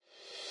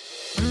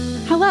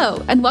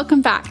Hello, and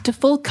welcome back to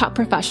Full Cup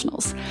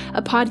Professionals,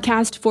 a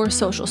podcast for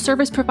social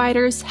service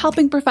providers,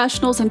 helping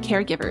professionals, and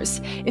caregivers.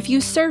 If you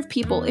serve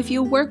people, if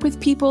you work with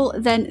people,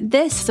 then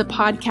this is a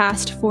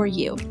podcast for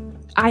you.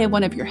 I am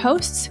one of your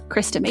hosts,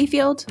 Krista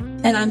Mayfield.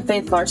 And I'm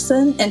Faith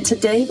Larson, and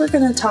today we're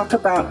going to talk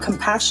about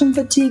compassion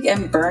fatigue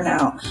and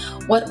burnout.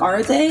 What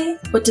are they?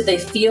 What do they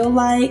feel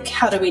like?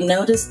 How do we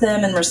notice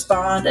them and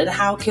respond? And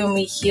how can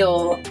we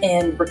heal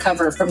and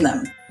recover from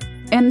them?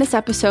 In this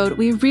episode,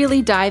 we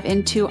really dive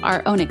into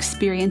our own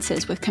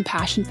experiences with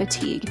compassion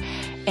fatigue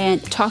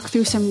and talk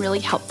through some really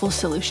helpful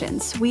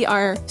solutions. We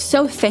are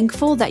so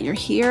thankful that you're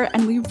here,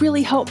 and we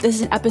really hope this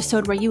is an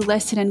episode where you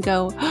listen and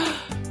go,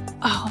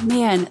 oh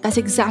man, that's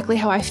exactly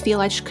how I feel.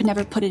 I just could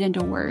never put it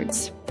into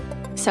words.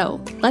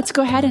 So let's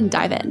go ahead and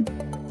dive in.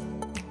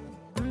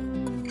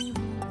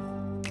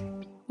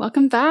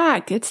 Welcome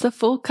back. It's the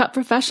Full Cup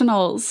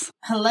Professionals.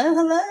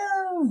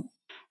 Hello.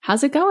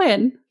 How's it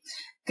going?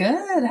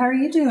 Good. How are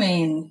you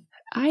doing?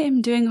 I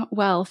am doing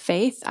well,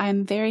 Faith.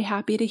 I'm very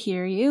happy to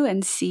hear you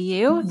and see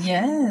you.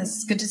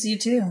 Yes. Good to see you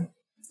too.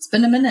 It's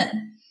been a minute.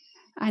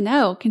 I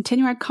know.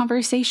 Continue our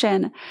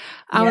conversation.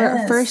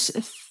 Our first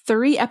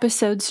 3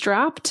 episodes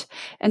dropped.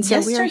 And so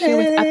we are here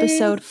with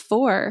episode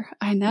 4.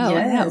 I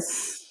know.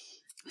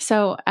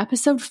 So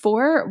episode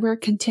 4, we're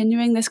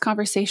continuing this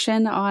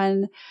conversation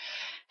on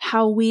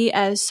how we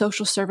as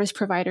social service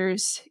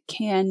providers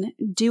can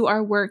do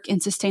our work in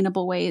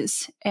sustainable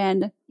ways.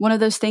 And one of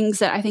those things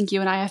that I think you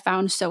and I have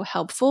found so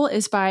helpful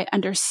is by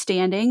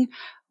understanding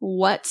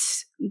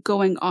what's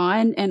going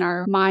on in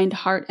our mind,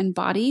 heart, and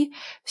body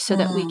so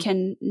that we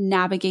can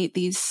navigate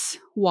these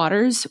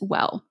waters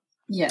well.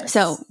 Yes.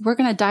 So we're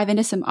going to dive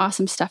into some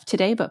awesome stuff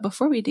today. But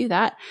before we do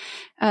that,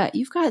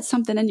 you've got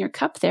something in your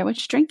cup there. What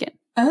you drinking?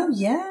 Oh,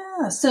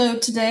 yeah. So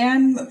today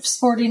I'm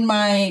sporting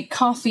my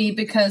coffee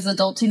because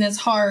adulting is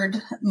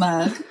hard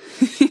mug.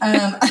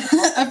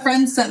 A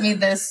friend sent me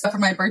this for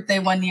my birthday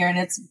one year, and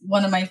it's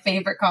one of my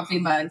favorite coffee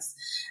mugs.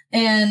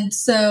 And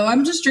so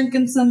I'm just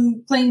drinking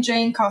some plain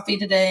Jane coffee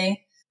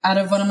today out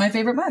of one of my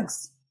favorite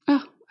mugs.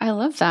 Oh, I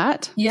love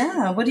that.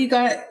 Yeah. What do you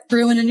got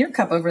brewing in your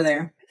cup over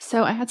there?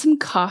 So I had some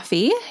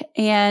coffee,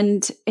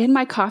 and in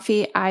my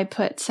coffee, I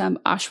put some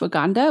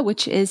ashwagandha,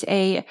 which is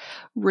a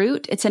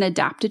root. It's an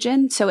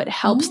adaptogen, so it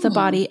helps the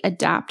body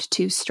adapt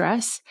to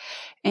stress.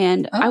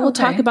 And I will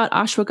talk about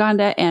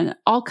ashwagandha and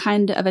all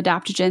kinds of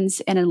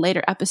adaptogens in a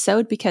later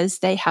episode because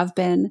they have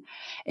been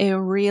a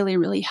really,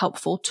 really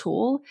helpful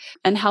tool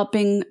in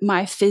helping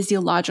my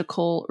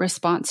physiological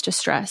response to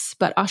stress.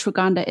 But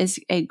ashwagandha is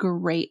a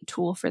great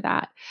tool for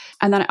that.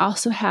 And then I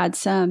also had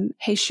some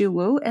heishu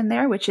wu in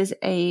there, which is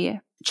a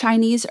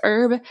Chinese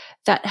herb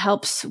that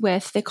helps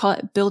with, they call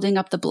it building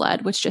up the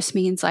blood, which just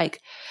means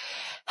like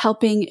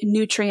helping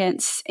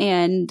nutrients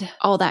and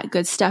all that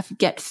good stuff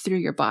get through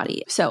your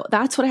body. So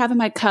that's what I have in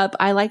my cup.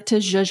 I like to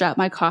zhuzh up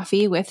my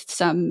coffee with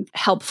some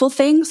helpful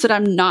things so that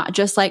I'm not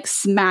just like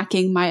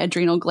smacking my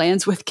adrenal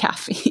glands with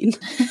caffeine.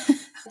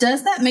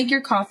 Does that make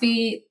your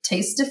coffee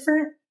taste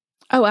different?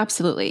 Oh,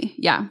 absolutely.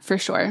 Yeah, for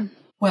sure.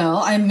 Well,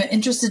 I'm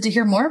interested to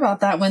hear more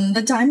about that when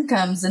the time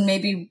comes, and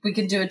maybe we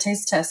can do a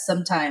taste test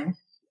sometime.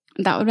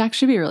 That would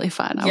actually be really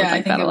fun.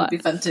 I think it would be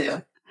fun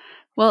too.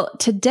 Well,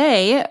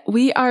 today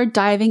we are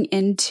diving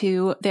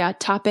into the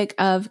topic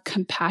of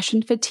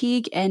compassion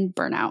fatigue and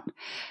burnout.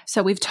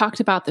 So we've talked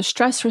about the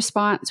stress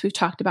response, we've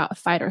talked about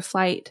fight or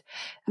flight,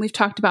 and we've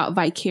talked about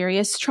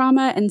vicarious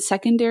trauma and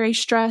secondary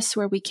stress,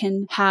 where we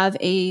can have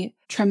a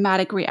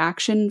traumatic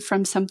reaction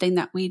from something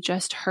that we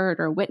just heard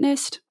or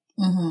witnessed.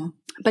 Mm-hmm.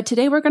 But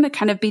today we're going to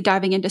kind of be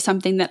diving into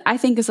something that I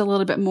think is a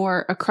little bit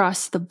more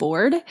across the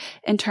board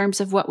in terms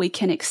of what we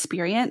can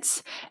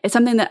experience. It's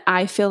something that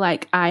I feel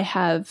like I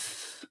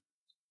have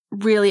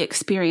really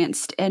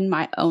experienced in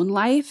my own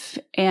life,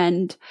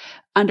 and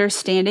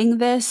understanding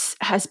this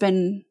has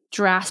been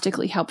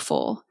drastically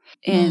helpful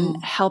in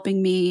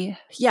helping me,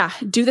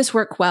 do this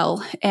work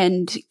well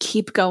and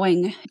keep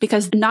going,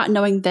 because not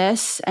knowing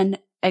this and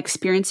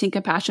experiencing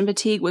compassion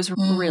fatigue was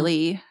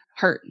really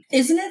hurt.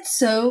 Isn't it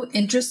so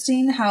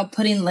interesting how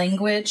putting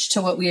language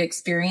to what we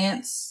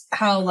experience,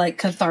 how like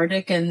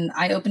cathartic and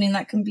eye-opening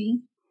that can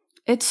be?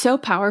 It's so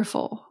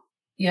powerful.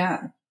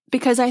 Yeah.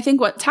 Because I think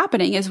what's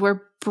happening is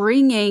we're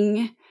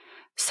bringing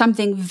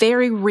something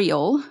very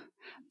real,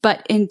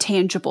 but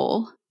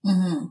intangible.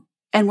 Mm-hmm.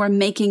 And we're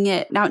making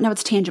it, now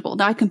it's tangible.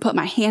 Now I can put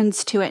my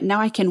hands to it. Now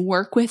I can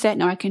work with it.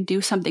 Now I can do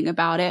something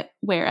about it.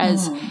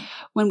 Whereas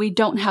when we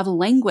don't have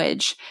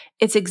language,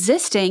 it's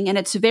existing and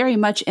it's very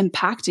much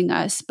impacting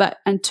us. But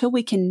until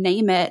we can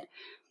name it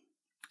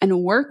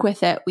and work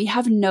with it, we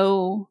have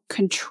no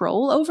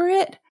control over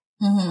it.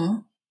 Mm-hmm.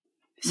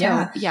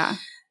 So, yeah.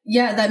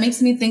 Yeah, that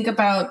makes me think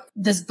about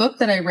this book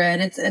that I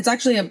read. It's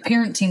actually a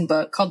parenting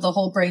book called The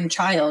Whole Brain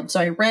Child. So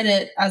I read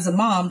it as a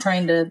mom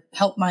trying to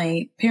help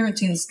my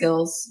parenting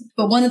skills.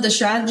 But one of the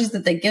strategies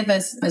that they give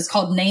us is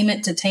called name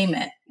it to tame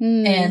it.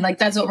 And like,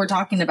 that's what we're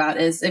talking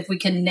about, is if we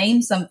can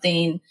name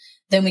something,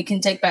 then we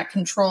can take back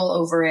control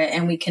over it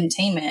and we can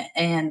tame it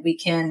and we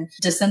can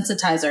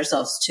desensitize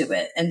ourselves to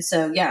it. And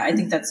so, yeah, I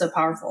think that's so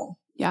powerful.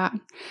 Yeah.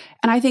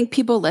 And I think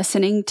people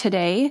listening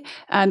today,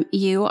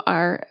 you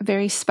are a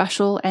very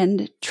special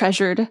and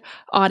treasured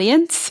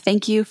audience.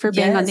 Thank you for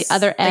being on the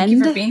other end. Thank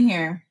you for being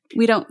here.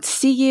 We don't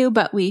see you,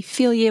 but we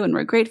feel you and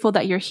we're grateful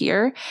that you're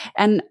here.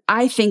 And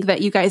I think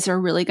that you guys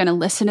are really going to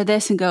listen to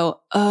this and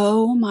go,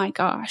 oh my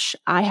gosh,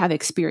 I have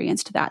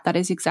experienced that. That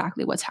is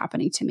exactly what's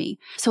happening to me.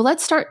 So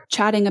let's start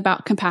chatting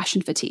about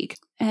compassion fatigue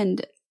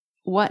and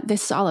what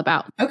this is all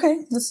about.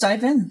 Okay, let's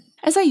dive in.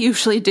 As I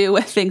usually do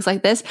with things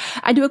like this,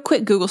 I do a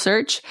quick Google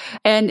search.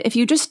 And if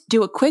you just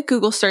do a quick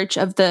Google search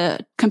of the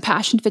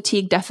compassion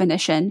fatigue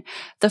definition,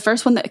 the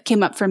first one that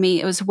came up for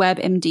me, it was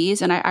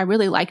WebMD's. And I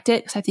really liked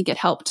it because I think it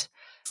helped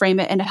frame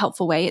it in a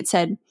helpful way. It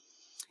said,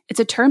 it's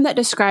a term that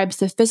describes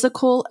the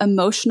physical,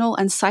 emotional,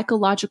 and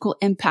psychological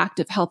impact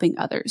of helping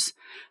others,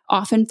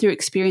 often through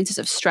experiences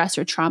of stress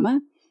or trauma.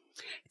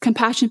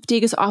 Compassion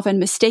fatigue is often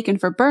mistaken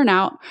for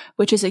burnout,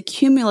 which is a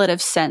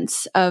cumulative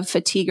sense of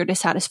fatigue or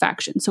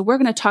dissatisfaction. So we're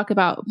going to talk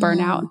about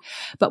burnout,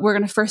 but we're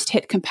going to first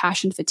hit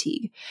compassion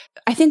fatigue.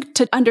 I think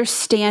to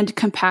understand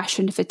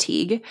compassion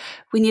fatigue,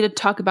 we need to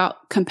talk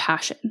about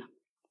compassion.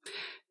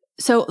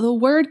 So the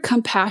word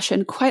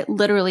compassion, quite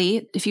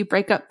literally, if you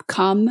break up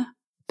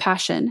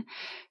passion,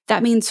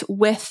 that means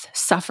with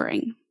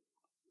suffering.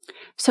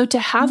 So to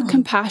have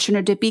compassion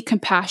or to be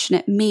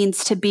compassionate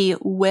means to be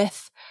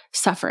with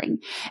suffering.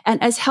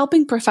 And as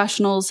helping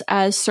professionals,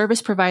 as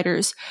service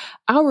providers,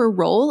 our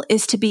role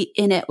is to be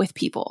in it with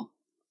people.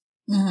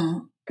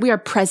 Mm-hmm. We are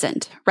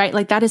present, right?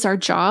 Like that is our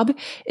job,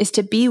 is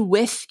to be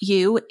with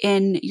you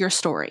in your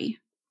story.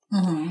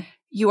 Mm-hmm.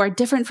 You are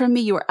different from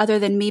me. You are other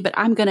than me, but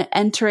I'm going to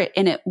enter it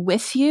in it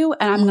with you.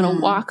 And I'm going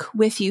to walk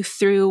with you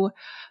through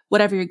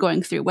whatever you're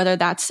going through, whether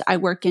that's I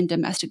work in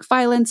domestic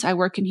violence, I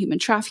work in human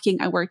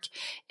trafficking, I work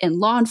in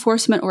law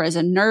enforcement or as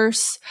a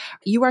nurse.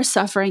 You are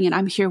suffering and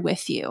I'm here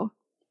with you.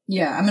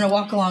 Yeah, I'm going to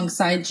walk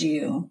alongside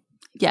you.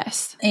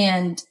 Yes.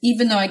 And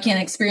even though I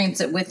can't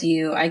experience it with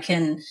you, I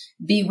can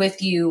be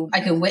with you. I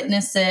can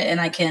witness it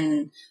and I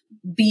can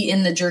be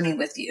in the journey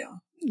with you.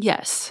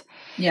 Yes.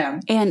 Yeah.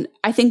 And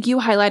I think you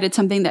highlighted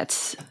something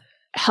that's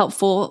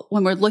helpful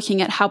when we're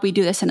looking at how we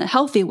do this in a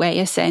healthy way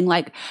is saying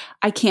like,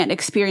 I can't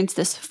experience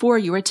this for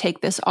you or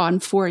take this on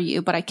for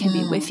you, but I can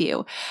be with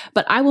you.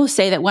 But I will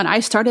say that when I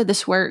started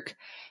this work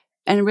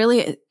and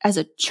really as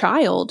a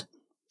child,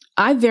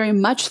 I very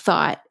much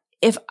thought,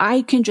 if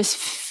I can just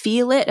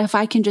feel it, if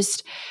I can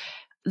just,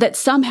 that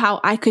somehow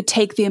I could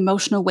take the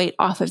emotional weight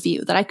off of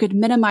you, that I could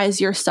minimize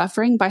your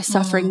suffering by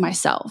suffering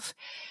myself,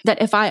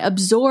 that if I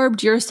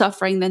absorbed your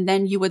suffering,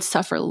 then you would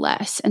suffer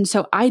less. And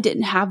so I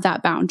didn't have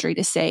that boundary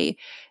to say,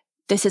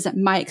 this isn't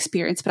my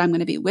experience, but I'm going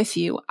to be with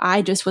you.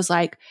 I just was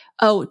like,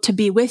 oh, to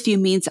be with you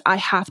means I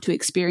have to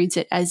experience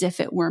it as if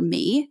it were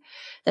me,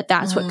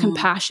 that's what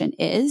compassion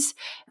is.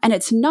 And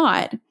it's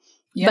not.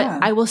 Yeah.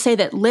 But I will say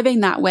that living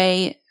that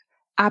way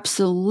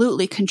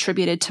absolutely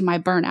contributed to my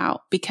burnout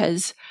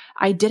because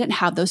I didn't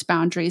have those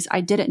boundaries.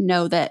 I didn't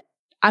know that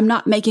I'm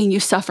not making you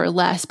suffer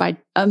less by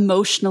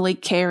emotionally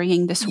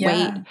carrying this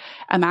weight.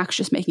 I'm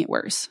actually just making it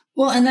worse.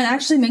 Well, and that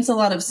actually makes a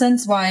lot of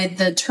sense why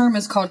the term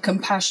is called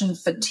compassion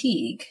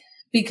fatigue.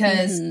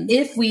 Because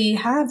if we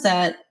have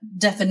that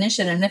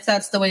definition and if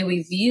that's the way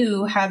we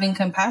view having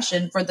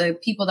compassion for the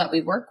people that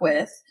we work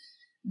with,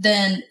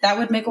 then that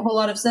would make a whole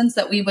lot of sense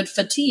that we would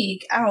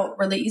fatigue out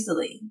really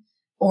easily.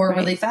 Or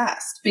really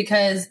fast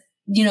because,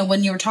 you know,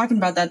 when you were talking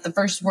about that, the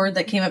first word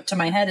that came up to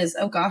my head is,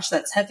 oh gosh,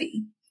 that's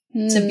heavy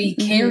to be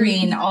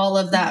carrying all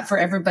of that for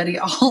everybody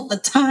all the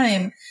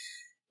time.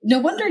 No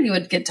wonder you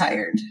would get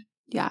tired.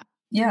 Yeah.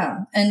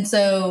 Yeah. And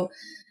so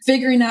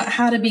figuring out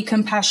how to be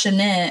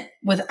compassionate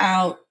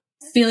without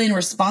feeling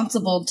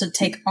responsible to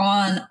take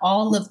on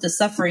all of the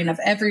suffering of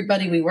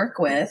everybody we work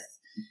with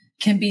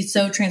can be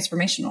so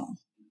transformational.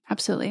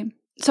 Absolutely.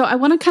 So I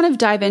want to kind of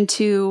dive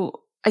into,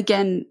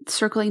 again,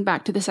 circling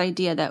back to this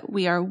idea that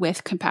we are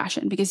with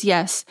compassion, because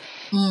yes,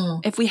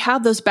 if we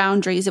have those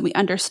boundaries and we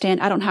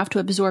understand I don't have to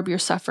absorb your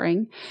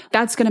suffering,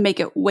 that's going to make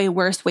it way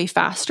worse, way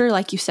faster,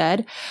 like you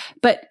said.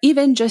 But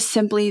even just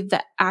simply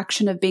the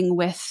action of being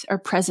with or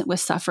present with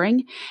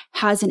suffering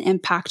has an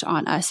impact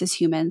on us as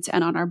humans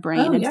and on our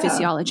brain and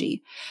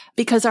physiology,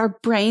 because our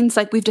brains,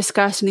 like we've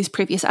discussed in these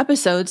previous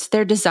episodes,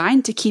 they're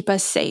designed to keep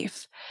us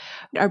safe.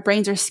 Our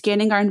brains are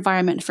scanning our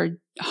environment for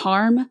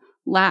harm,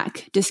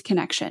 lack,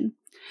 disconnection.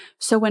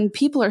 So when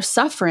people are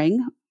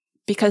suffering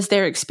because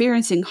they're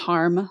experiencing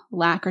harm,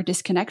 lack, or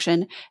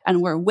disconnection,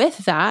 and we're with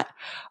that,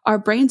 our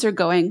brains are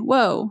going,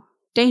 whoa,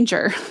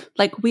 danger.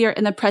 Like we are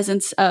in the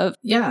presence of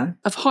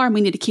harm.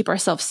 We need to keep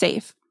ourselves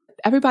safe.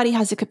 Everybody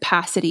has a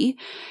capacity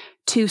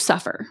to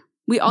suffer.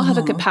 We all have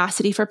a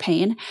capacity for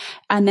pain.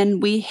 And then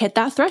we hit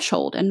that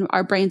threshold and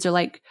our brains are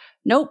like,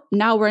 nope,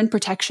 now we're in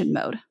protection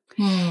mode.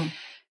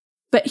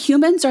 But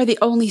humans are the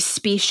only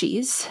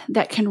species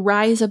that can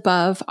rise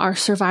above our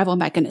survival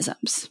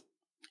mechanisms.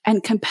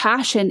 And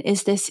compassion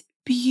is this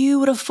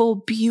beautiful,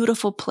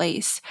 beautiful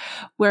place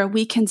where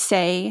we can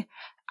say,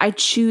 I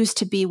choose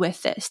to be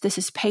with this. This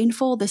is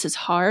painful. This is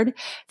hard.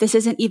 This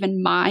isn't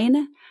even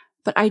mine,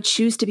 but I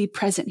choose to be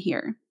present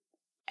here.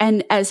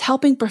 And as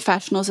helping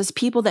professionals, as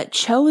people that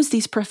chose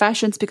these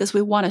professions because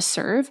we want to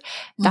serve,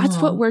 that's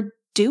what we're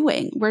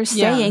doing. We're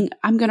saying,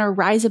 I'm going to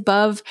rise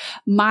above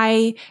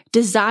my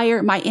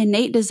desire, my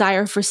innate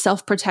desire for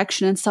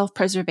self-protection and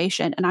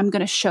self-preservation. And I'm going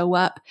to show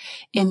up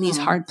in these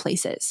hard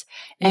places.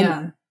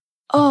 And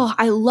oh,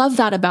 I love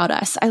that about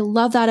us. I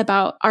love that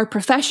about our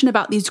profession,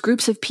 about these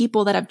groups of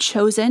people that have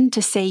chosen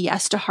to say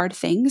yes to hard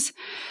things.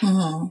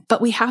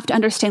 But we have to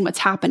understand what's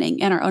happening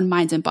in our own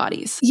minds and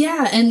bodies.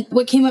 Yeah. And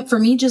what came up for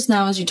me just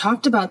now as you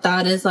talked about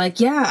that is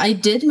like, yeah, I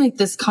did make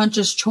this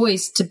conscious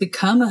choice to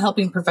become a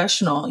helping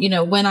professional. You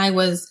know, when I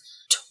was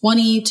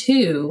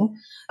 22,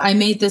 I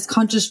made this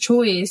conscious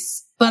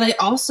choice, but I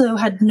also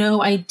had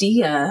no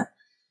idea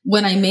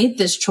when I made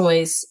this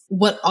choice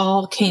what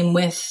all came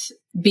with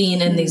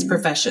being in these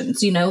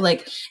professions. You know,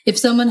 like if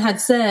someone had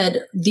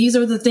said, these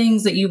are the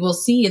things that you will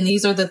see and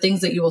these are the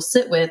things that you will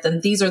sit with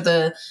and these are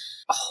the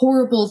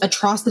horrible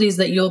atrocities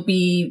that you'll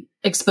be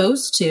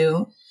exposed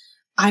to,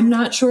 I'm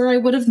not sure I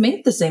would have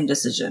made the same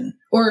decision.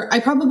 Or I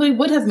probably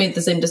would have made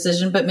the same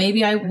decision, but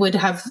maybe I would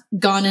have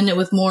gone in it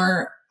with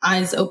more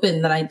eyes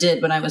open than I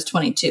did when I was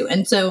 22.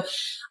 And so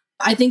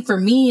I think for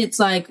me, it's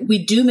like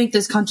we do make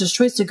this conscious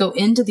choice to go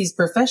into these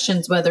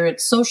professions, whether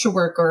it's social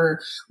work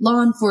or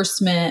law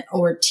enforcement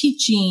or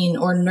teaching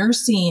or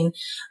nursing.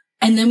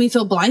 And then we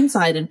feel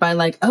blindsided by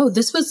like, oh,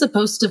 this was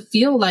supposed to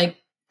feel like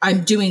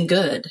I'm doing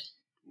good,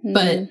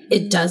 but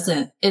it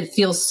doesn't. It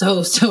feels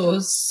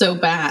so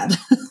bad.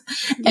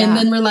 And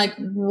then we're like,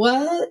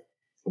 what?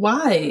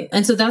 Why?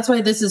 And so that's why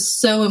this is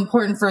so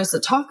important for us to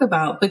talk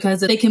about,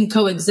 because they can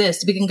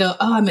coexist. We can go,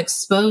 oh, I'm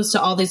exposed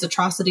to all these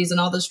atrocities and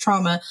all this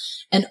trauma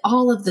and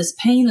all of this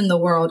pain in the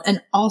world.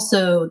 And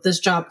also this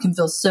job can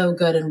feel so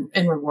good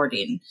and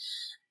rewarding.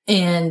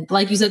 And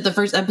like you said, the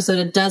first episode,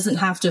 it doesn't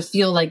have to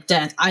feel like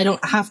death. I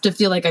don't have to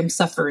feel like I'm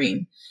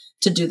suffering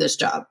to do this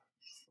job.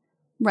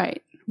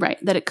 Right.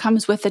 That it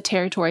comes with the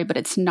territory, but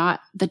it's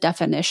not the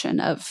definition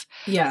of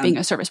being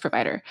a service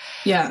provider.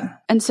 Yeah.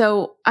 And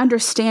so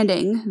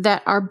understanding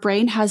that our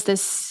brain has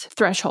this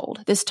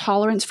threshold, this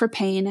tolerance for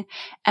pain,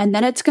 and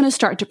then it's going to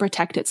start to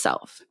protect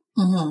itself.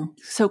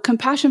 So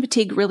compassion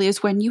fatigue really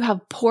is when you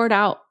have poured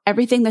out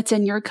everything that's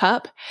in your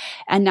cup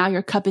and now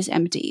your cup is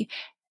empty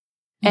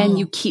and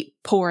you keep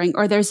pouring,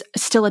 or there's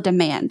still a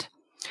demand.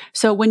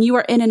 So when you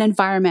are in an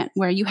environment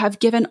where you have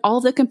given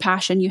all the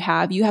compassion you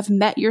have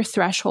met your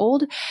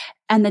threshold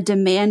and the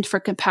demand for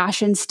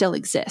compassion still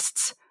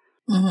exists.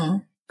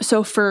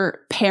 So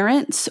for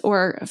parents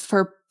or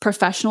for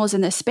professionals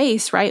in this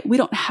space, right, we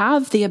don't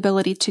have the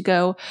ability to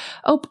go,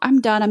 oh,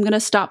 I'm done. I'm going to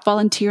stop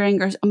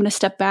volunteering or I'm going to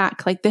step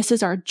back. Like this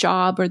is our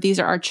job or these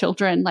are our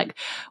children. Like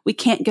we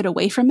can't get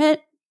away from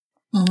it.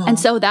 And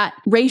so that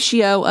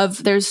ratio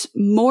of there's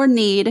more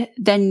need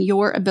than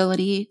your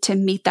ability to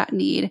meet that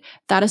need,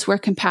 that is where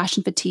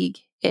compassion fatigue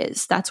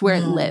is. That's where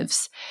it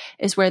lives,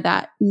 is where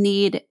that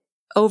need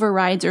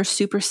overrides or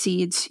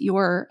supersedes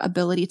your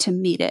ability to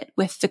meet it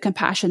with the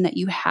compassion that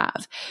you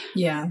have.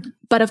 Yeah.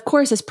 But of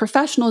course, as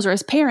professionals or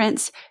as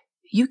parents,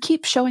 you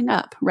keep showing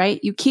up, right?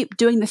 You keep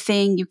doing the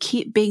thing. You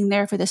keep being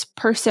there for this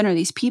person or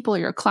these people or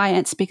your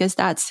clients because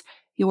that's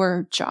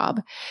your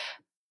job.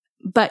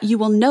 But you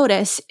will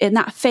notice in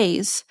that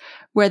phase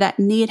where that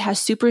need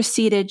has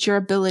superseded your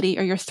ability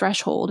or your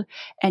threshold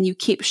and you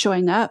keep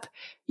showing up,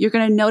 you're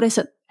going to notice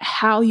that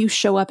how you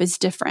show up is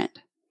different.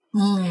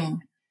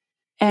 And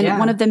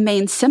one of the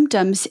main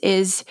symptoms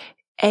is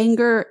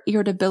anger,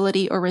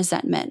 irritability, or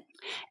resentment.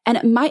 And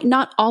it might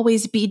not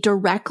always be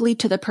directly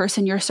to the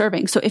person you're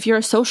serving. So if you're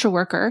a social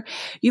worker,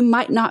 you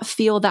might not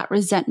feel that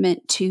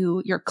resentment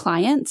to your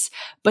clients,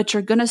 but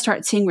you're going to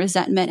start seeing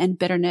resentment and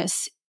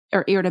bitterness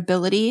or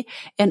irritability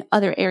in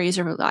other areas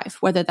of your life,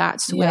 whether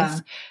that's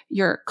with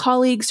your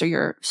colleagues or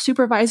your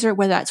supervisor,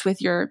 whether that's with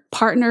your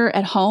partner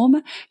at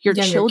home, your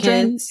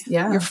children,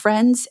 your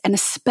friends, and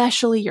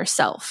especially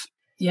yourself.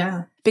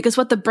 Yeah. Because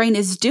what the brain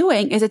is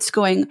doing is it's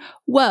going,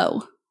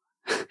 whoa,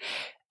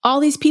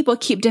 all these people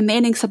keep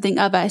demanding something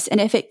of us.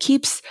 And if it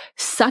keeps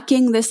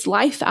sucking this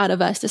life out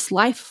of us, this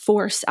life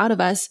force out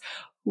of us,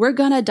 we're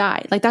going to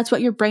die. Like that's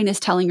what your brain is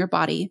telling your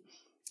body.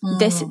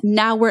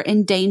 Now we're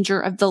in danger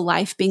of the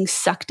life being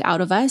sucked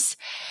out of us.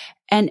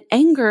 And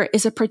anger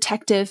is a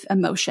protective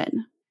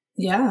emotion.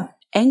 Yeah.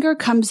 Anger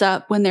comes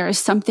up when there is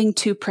something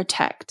to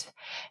protect.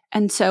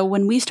 And so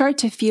when we start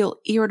to feel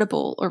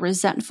irritable or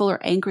resentful or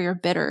angry or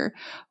bitter,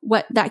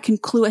 what that can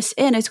clue us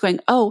in is going,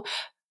 oh,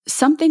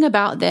 something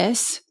about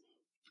this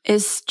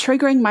is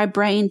triggering my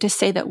brain to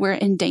say that we're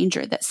in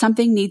danger, that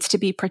something needs to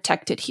be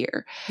protected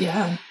here.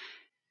 Yeah.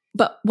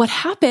 But what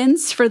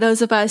happens for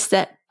those of us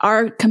that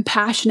are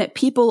compassionate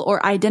people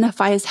or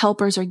identify as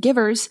helpers or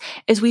givers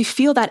is we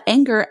feel that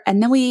anger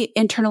and then we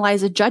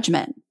internalize a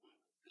judgment.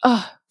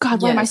 Oh, God,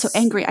 why am I so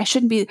angry? I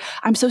shouldn't be.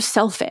 I'm so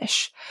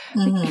selfish.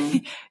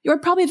 Like, you're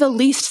probably the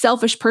least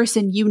selfish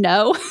person you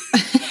know.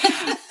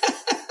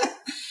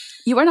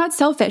 You are not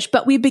selfish,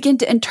 but we begin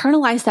to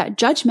internalize that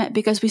judgment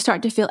because we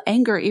start to feel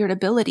anger,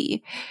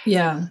 irritability.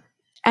 Yeah.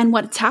 And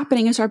what's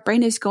happening is our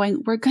brain is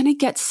going, we're going to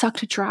get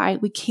sucked dry.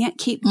 We can't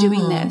keep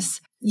doing this.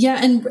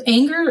 Yeah. And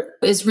anger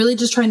is really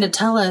just trying to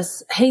tell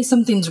us, hey,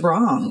 something's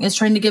wrong. It's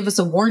trying to give us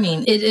a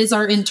warning. It is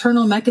our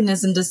internal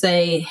mechanism to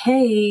say,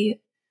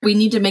 hey, we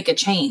need to make a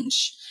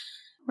change.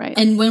 Right.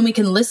 And when we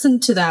can listen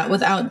to that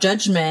without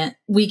judgment,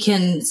 we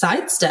can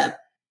sidestep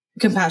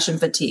compassion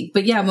fatigue.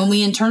 But yeah, when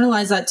we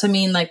internalize that to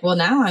mean like, well,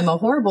 now I'm a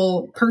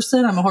horrible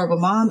person, I'm a horrible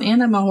mom,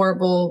 and I'm a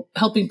horrible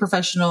helping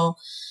professional,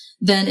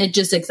 then it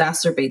just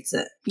exacerbates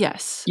it.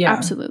 Yes,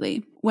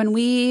 absolutely. When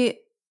we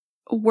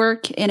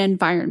work in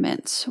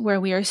environments where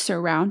we are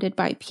surrounded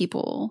by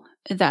people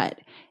that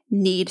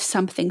need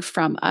something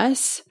from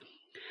us,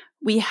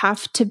 we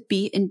have to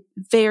be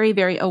very,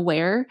 very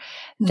aware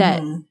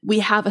that we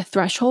have a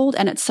threshold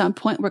and at some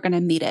point we're going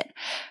to meet it.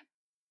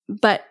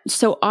 But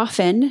so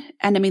often,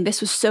 and I mean, this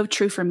was so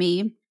true for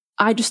me,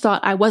 I just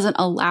thought I wasn't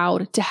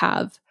allowed to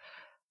have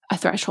a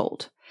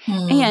threshold.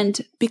 And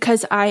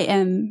because I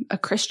am a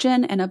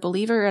Christian and a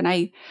believer, and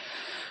I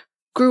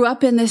grew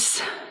up in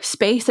this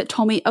space that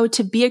told me, oh,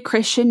 to be a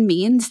Christian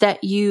means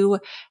that you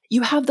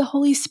have the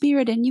Holy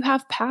Spirit and you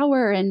have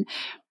power. And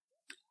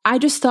I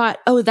just thought,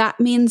 oh, that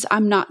means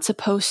I'm not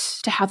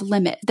supposed to have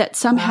limit, that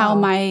somehow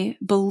my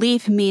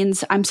belief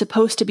means I'm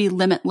supposed to be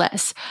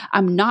limitless.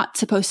 I'm not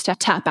supposed to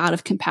tap out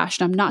of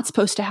compassion. I'm not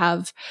supposed to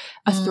have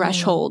a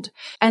threshold.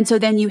 And so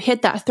then you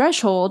hit that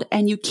threshold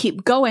and you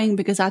keep going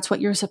because that's what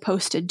you're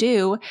supposed to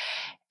do.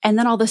 And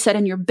then all of a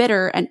sudden you're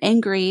bitter and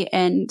angry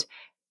and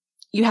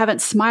you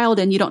haven't smiled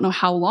and you don't know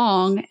how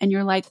long. And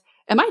you're like,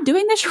 am I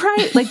doing this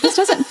right? Like this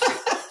doesn't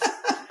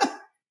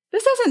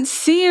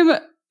seem,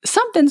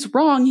 something's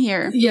wrong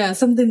here. Yeah,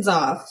 something's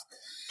off.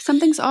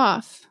 Something's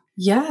off.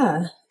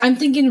 Yeah. I'm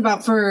thinking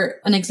about, for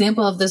an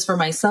example of this for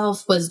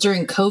myself, was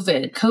during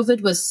COVID.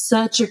 COVID was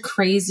such a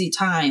crazy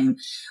time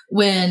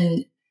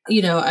when,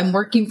 you know, I'm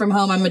working from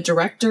home. I'm a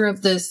director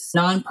of this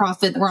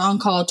nonprofit. We're on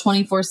call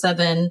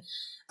 24/7.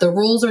 The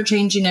rules are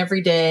changing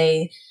every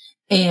day.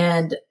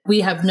 And we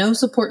have no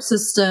support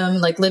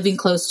system, like living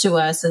close to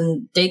us,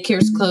 and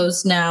daycare's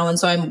closed now. And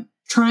so I'm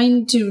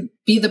trying to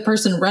be the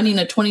person running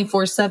a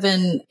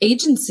 24/7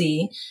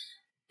 agency.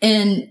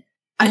 And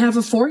I have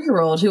a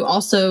 4-year-old who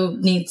also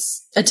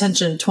needs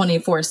attention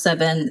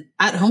 24/7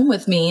 at home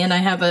with me. And I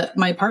have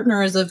my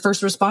partner is a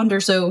first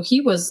responder, so he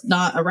was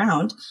not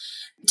around,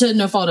 to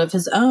no fault of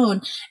his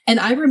own. And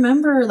I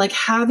remember like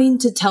having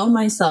to tell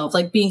myself,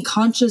 like being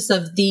conscious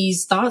of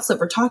these thoughts that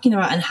we're talking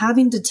about and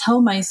having to tell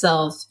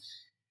myself,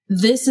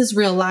 this is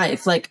real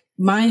life. Like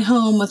my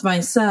home with my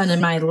son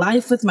and my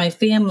life with my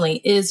family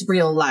is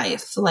real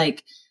life.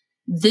 Like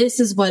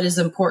this is what is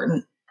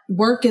important.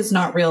 Work is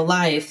not real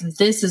life.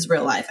 This is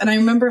real life. And I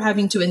remember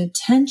having to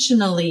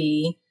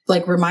intentionally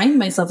like remind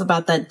myself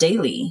about that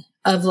daily,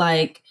 of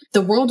like,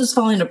 the world is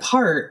falling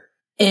apart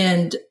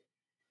and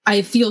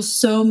I feel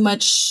so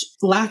much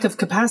lack of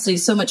capacity,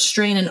 so much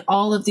strain in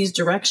all of these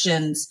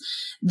directions,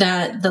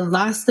 that the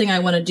last thing I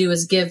want to do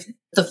is give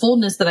the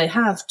fullness that I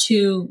have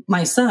to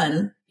my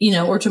son, you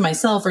know, or to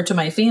myself or to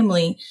my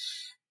family.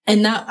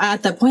 And now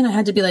at that point I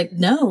had to be like,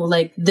 no,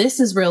 like this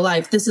is real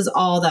life. This is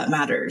all that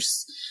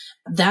matters.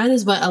 That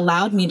is what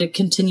allowed me to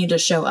continue to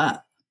show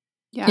up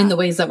in the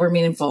ways that were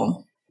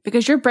meaningful.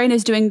 Because your brain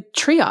is doing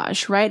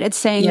triage, right? It's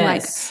saying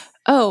like,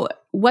 oh,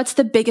 what's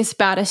the biggest,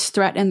 baddest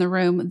threat in the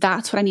room?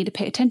 That's what I need to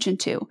pay attention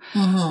to.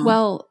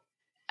 Well,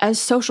 as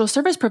social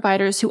service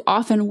providers who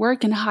often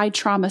work in high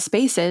trauma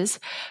spaces,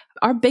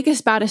 our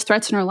biggest, baddest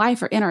threats in our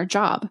life are in our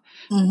job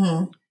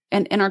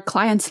and in our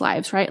clients'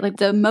 lives, right? Like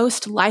the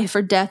most life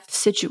or death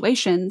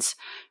situations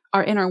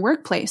are in our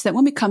workplace, that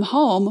when we come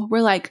home,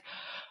 we're like,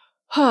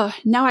 oh,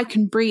 now I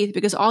can breathe,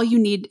 because all you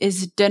need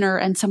is dinner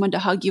and someone to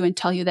hug you and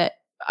tell you that,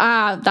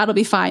 that'll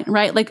be fine,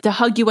 right? Like to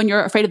hug you when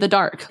you're afraid of the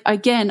dark.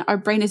 Again, our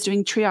brain is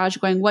doing triage,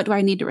 going, what do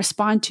I need to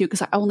respond to?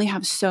 Because I only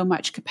have so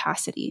much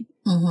capacity.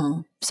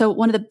 So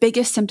one of the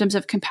biggest symptoms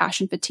of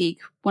compassion fatigue,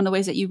 one of the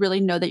ways that you really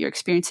know that you're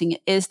experiencing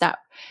it, is that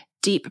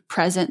deep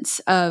presence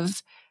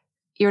of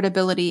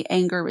irritability,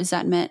 anger,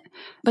 resentment.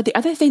 But the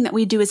other thing that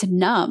we do is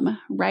numb,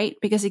 right?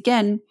 Because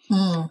again,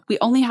 we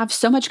only have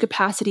so much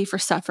capacity for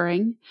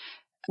suffering.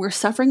 We're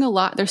suffering a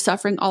lot. There's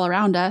suffering all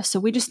around us. So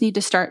we just need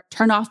to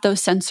turn off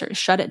those sensors,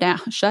 shut it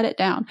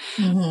down.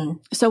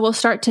 So we'll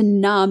start to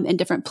numb in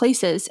different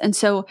places. And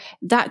so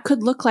that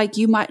could look like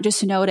you might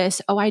just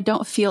notice, oh, I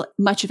don't feel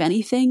much of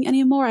anything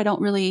anymore. I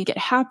don't really get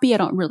happy. I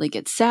don't really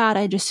get sad.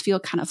 I just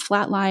feel kind of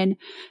flatline.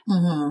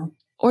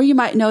 Or you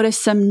might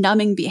notice some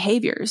numbing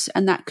behaviors.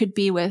 And that could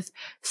be with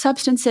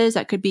substances.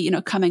 That could be, you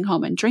know, coming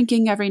home and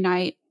drinking every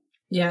night.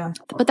 Yeah.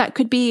 But that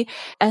could be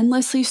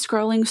endlessly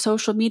scrolling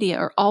social media,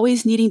 or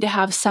always needing to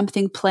have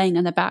something playing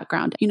in the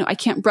background. You know, I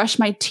can't brush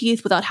my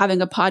teeth without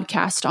having a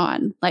podcast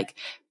on, like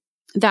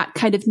that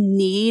kind of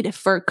need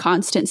for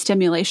constant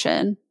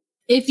stimulation.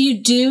 If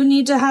you do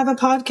need to have a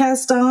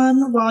podcast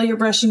on while you're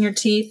brushing your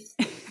teeth,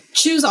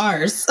 choose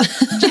ours.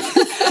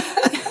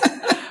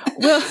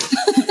 Well,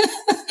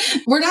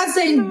 we're not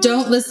saying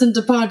don't listen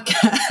to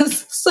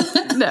podcasts.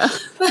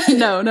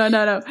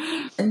 No.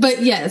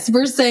 But yes,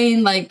 we're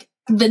saying like,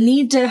 the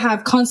need to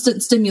have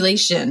constant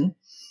stimulation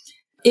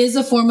is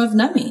a form of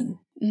numbing.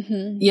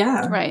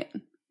 Yeah. Right.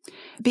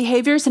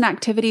 behaviors and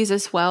activities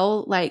as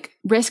well, like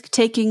risk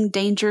taking,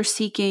 danger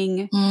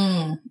seeking.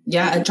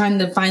 Yeah. And trying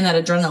to find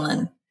that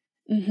adrenaline.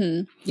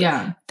 Mm-hmm.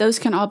 Yeah. Those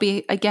can all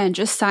be, again,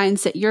 just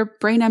signs that your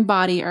brain and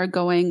body are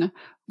going,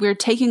 we're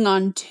taking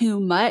on too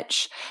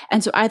much.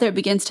 And so either it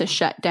begins to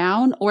shut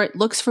down or it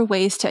looks for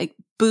ways to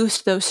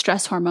boost those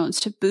stress hormones,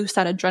 to boost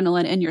that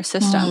adrenaline in your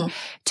system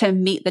to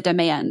meet the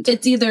demand.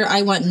 It's either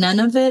I want none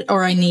of it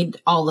or I need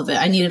all of it.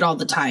 I need it all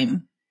the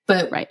time.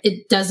 But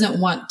it doesn't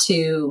want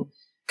to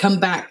come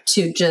back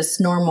to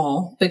just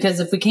normal, because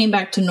if we came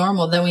back to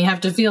normal, then we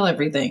have to feel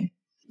everything.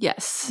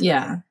 Yes.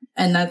 Yeah.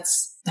 And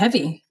that's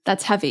heavy.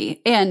 That's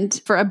heavy. And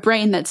for a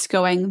brain that's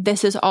going,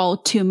 this is all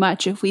too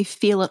much. If we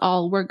feel it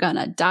all, we're going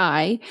to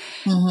die.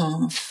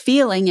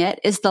 Feeling it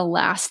is the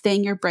last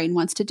thing your brain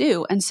wants to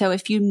do. And so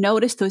if you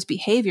notice those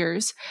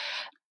behaviors,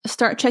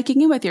 start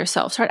checking in with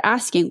yourself. Start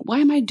asking, why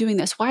am I doing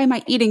this? Why am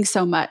I eating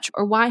so much?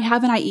 Or why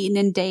haven't I eaten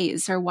in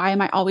days? Or why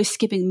am I always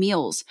skipping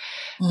meals?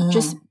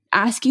 Just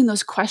asking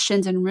those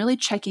questions and really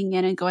checking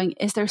in and going,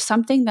 is there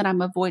something that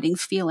I'm avoiding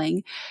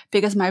feeling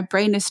because my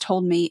brain has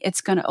told me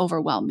it's going to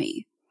overwhelm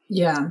me?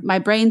 Yeah. My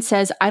brain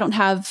says, I don't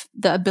have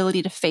the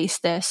ability to face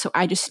this, so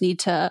I just need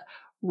to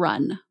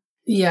run.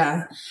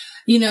 Yeah.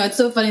 You know, it's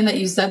so funny that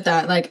you said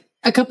that. Like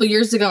a couple of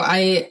years ago,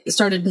 I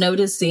started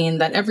noticing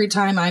that every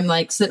time I'm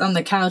like sitting on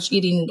the couch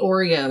eating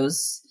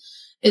Oreos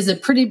is a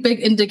pretty big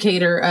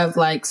indicator of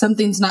like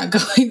something's not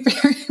going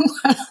very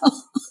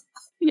well.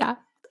 Yeah.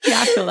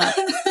 Yeah, I feel that.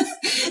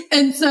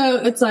 And so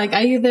it's like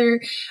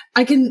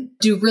I can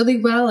do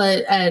really well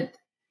at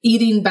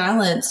eating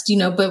balanced, you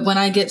know, but when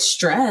I get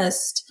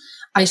stressed,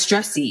 I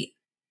stress eat.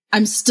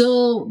 I'm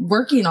still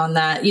working on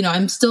that. You know,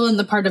 I'm still in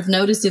the part of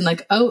noticing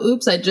like, oh,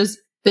 oops, I just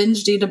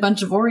binged ate a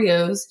bunch of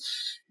Oreos.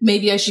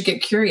 Maybe I should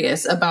get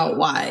curious about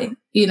why.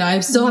 You know, I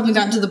still haven't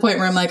gotten to the point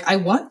where I'm like, I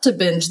want to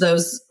binge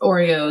those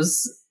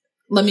Oreos.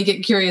 Let me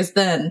get curious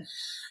then.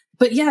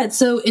 But yeah, it's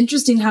so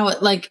interesting how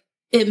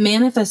it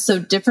manifests so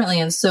differently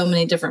in so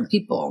many different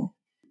people.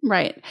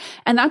 Right.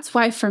 And that's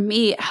why for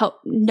me,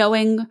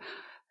 knowing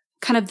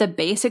kind of the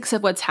basics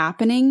of what's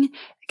happening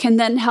can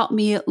then help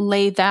me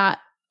lay that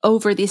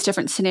over these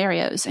different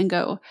scenarios and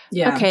go,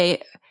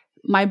 okay,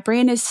 my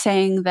brain is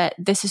saying that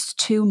this is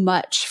too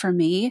much for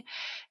me.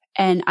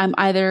 And I'm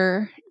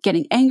either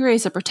getting angry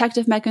as a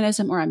protective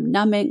mechanism, or I'm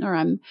numbing, or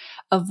I'm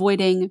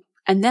avoiding.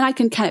 And then I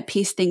can kind of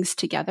piece things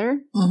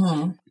together.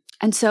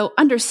 And so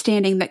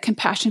understanding that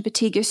compassion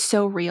fatigue is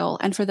so real.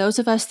 And for those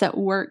of us that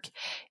work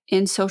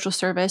in social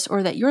service,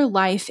 or that your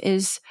life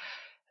is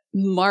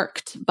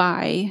marked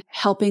by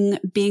helping,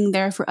 being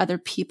there for other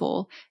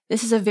people,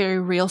 this is a very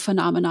real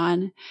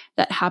phenomenon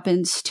that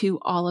happens to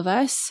all of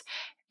us.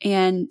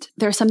 And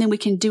there's something we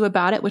can do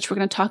about it, which we're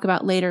going to talk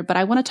about later. But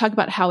I want to talk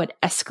about how it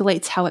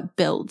escalates, how it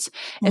builds.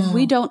 If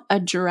we don't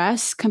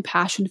address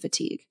compassion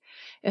fatigue,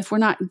 if we're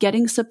not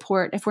getting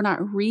support, if we're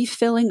not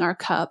refilling our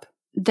cup,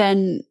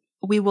 then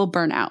we will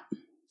burn out.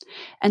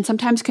 And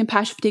sometimes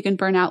compassion fatigue and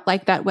burnout,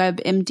 like that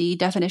WebMD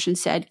definition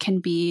said, can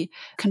be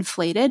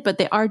conflated, but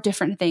they are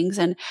different things.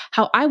 And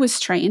how I was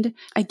trained,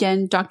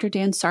 again, Dr.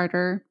 Dan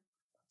Sarter,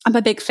 I'm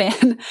a big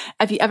fan.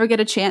 If you ever get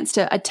a chance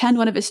to attend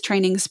one of his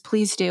trainings,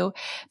 please do.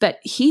 But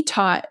he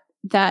taught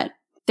that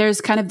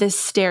there's kind of this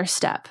stair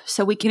step.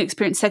 So we can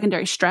experience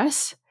secondary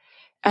stress.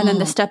 And then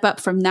the step up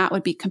from that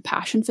would be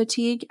compassion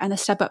fatigue. And the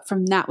step up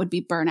from that would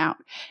be burnout.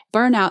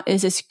 Burnout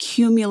is this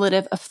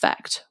cumulative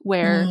effect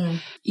where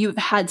you've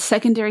had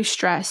secondary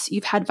stress,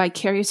 you've had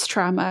vicarious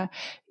trauma,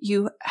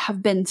 you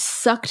have been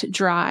sucked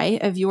dry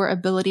of your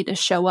ability to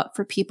show up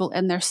for people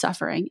in their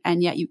suffering,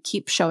 and yet you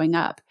keep showing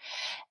up.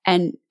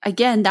 And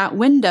again, that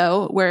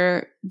window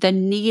where the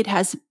need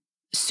has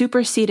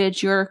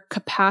superseded your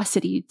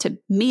capacity to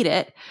meet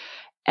it,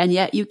 and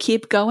yet you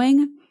keep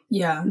going,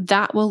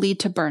 that will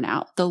lead to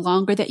burnout the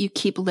longer that you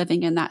keep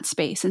living in that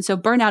space. And so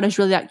burnout is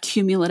really that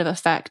cumulative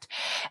effect.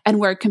 And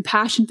where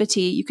compassion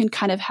fatigue, you can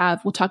kind of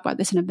have, we'll talk about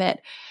this in a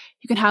bit,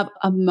 you can have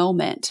a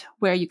moment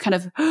where you kind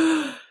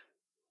of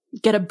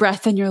get a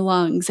breath in your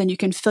lungs and you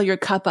can fill your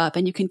cup up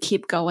and you can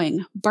keep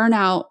going.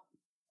 Burnout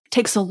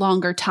takes a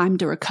longer time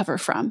to recover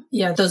from.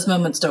 Yeah, those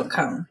moments don't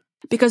come.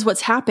 Because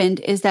what's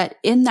happened is that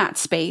in that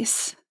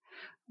space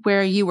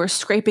where you were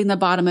scraping the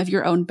bottom of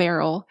your own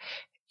barrel,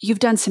 you've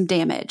done some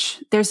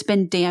damage. There's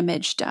been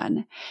damage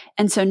done.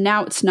 And so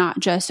now it's not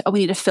just, oh, we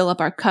need to fill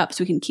up our cup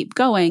so we can keep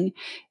going.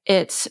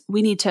 It's,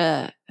 we need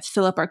to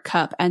fill up our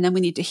cup and then we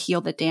need to heal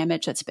the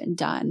damage that's been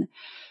done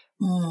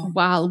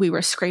while we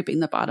were scraping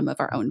the bottom of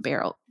our own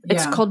barrel.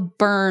 It's called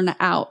burn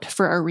out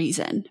for a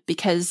reason,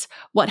 because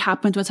what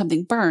happens when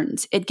something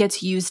burns? It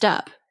gets used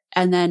up.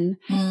 And then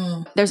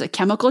there's a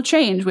chemical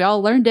change. We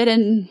all learned it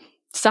in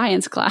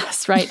science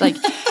class, right? Like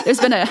there's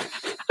been I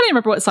don't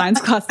remember what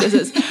science class this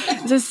is.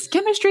 Is this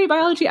chemistry,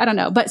 biology? I don't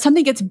know. But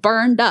something gets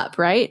burned up,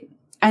 right?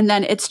 And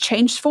then it's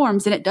changed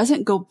forms and it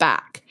doesn't go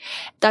back.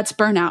 That's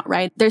burnout,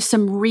 right? There's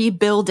some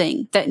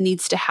rebuilding that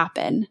needs to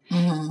happen.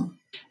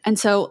 And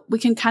so we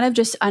can kind of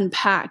just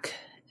unpack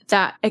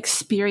that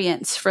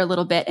experience for a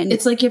little bit. And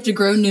it's like you have to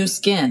grow new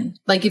skin.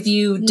 Like if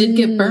you did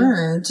get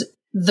burned,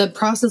 the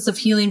process of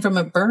healing from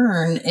a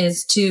burn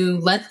is to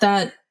let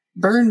that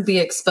burn be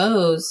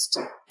exposed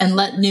and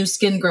let new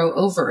skin grow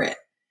over it.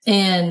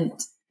 And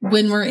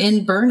when we're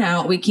in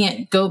burnout, we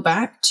can't go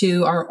back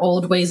to our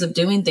old ways of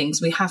doing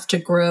things. We have to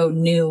grow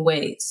new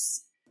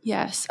ways.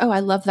 Yes. Oh, I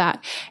love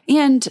that.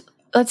 And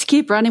let's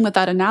keep running with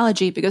that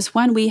analogy, because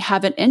when we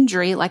have an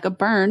injury like a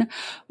burn,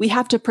 we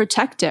have to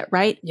protect it,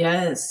 right?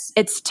 Yes.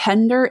 It's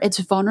tender, it's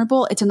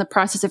vulnerable, it's in the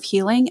process of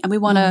healing, and we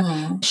want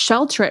to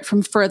shelter it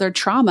from further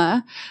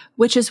trauma,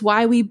 which is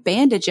why we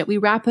bandage it. We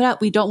wrap it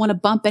up. We don't want to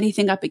bump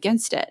anything up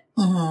against it.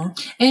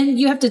 And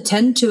you have to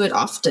tend to it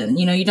often.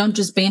 You know, you don't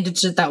just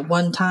bandage it that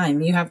one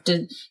time. You have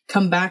to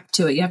come back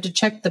to it. You have to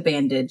check the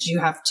bandage. You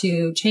have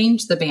to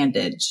change the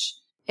bandage.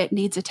 It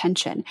needs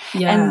attention.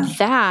 Yeah. And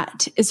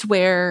that is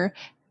where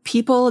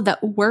people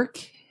that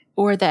work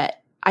or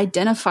that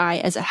identify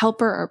as a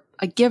helper or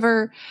a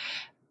giver,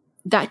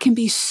 that can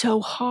be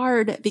so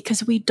hard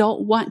because we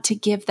don't want to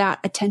give that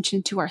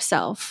attention to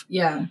ourselves.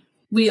 Yeah.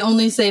 We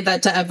only say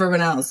that to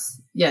everyone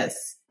else.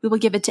 Yes. We will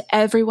give it to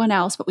everyone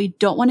else, but we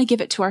don't want to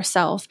give it to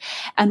ourselves.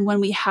 And when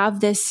we have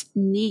this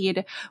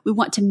need, we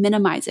want to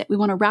minimize it. We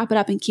want to wrap it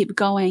up and keep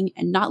going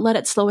and not let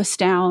it slow us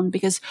down,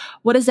 because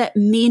what does that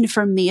mean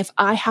for me if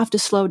I have to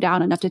slow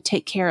down enough to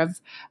take care of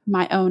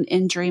my own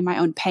injury, my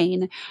own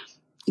pain?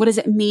 What does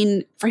it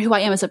mean for who I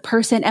am as a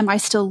person? Am I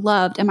still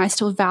loved? Am I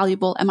still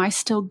valuable? Am I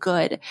still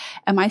good?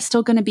 Am I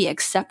still going to be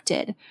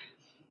accepted?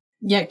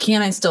 Yeah.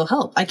 Can I still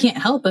help? I can't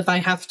help if I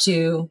have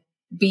to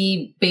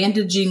be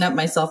bandaging up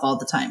myself all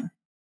the time.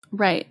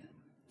 Right.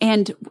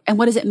 And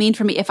what does it mean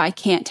for me if I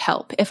can't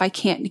help, if I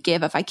can't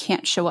give, if I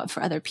can't show up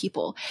for other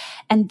people?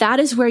 And that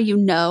is where you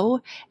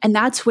know, and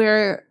that's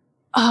where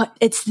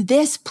it's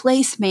this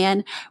place,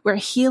 man, where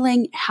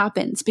healing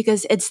happens,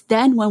 because it's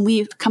then when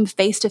we come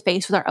face to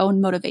face with our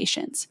own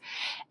motivations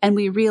and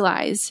we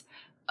realize,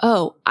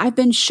 oh, I've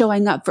been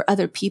showing up for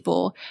other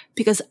people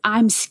because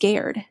I'm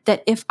scared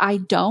that if I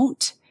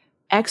don't,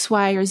 X,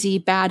 Y, or Z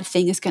bad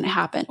thing is going to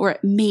happen, or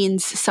it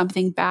means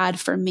something bad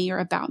for me or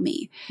about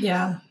me.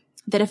 Yeah.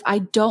 That if I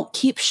don't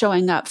keep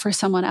showing up for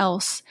someone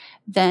else,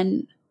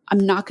 then I'm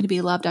not going to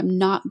be loved. I'm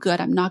not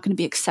good. I'm not going to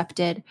be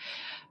accepted.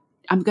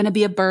 I'm going to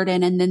be a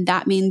burden. And then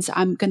that means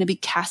I'm going to be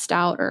cast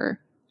out or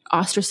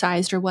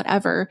ostracized or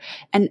whatever.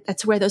 And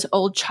that's where those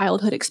old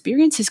childhood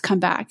experiences come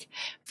back.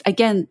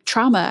 Again,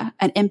 trauma,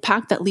 an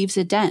impact that leaves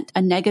a dent,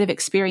 a negative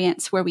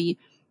experience where we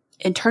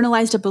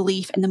internalized a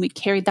belief and then we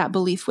carried that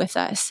belief with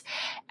us.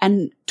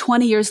 And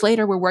 20 years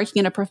later, we're working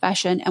in a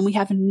profession and we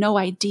have no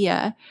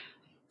idea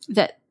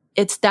that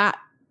it's that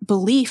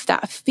belief,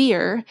 that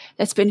fear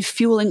that's been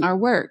fueling our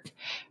work.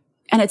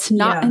 And it's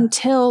not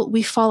until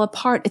we fall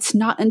apart. It's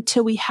not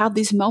until we have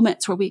these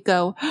moments where we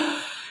go,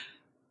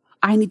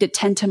 I need to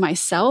tend to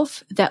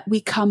myself, that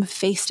we come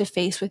face to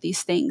face with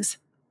these things.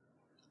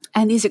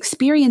 And these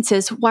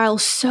experiences, while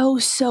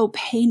so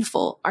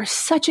painful, are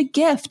such a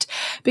gift,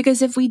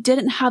 because if we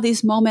didn't have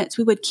these moments,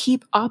 we would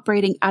keep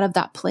operating out of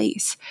that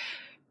place.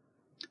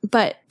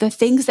 But the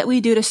things that we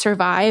do to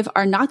survive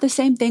are not the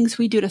same things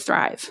we do to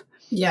thrive.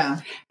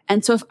 Yeah.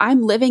 And so if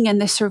I'm living in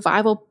this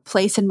survival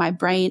place in my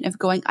brain of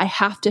going, I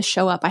have to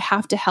show up, I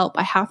have to help,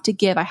 I have to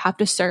give, I have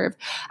to serve,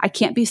 I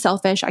can't be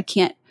selfish, I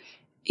can't,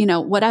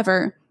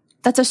 whatever.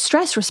 That's a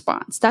stress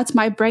response. That's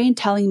my brain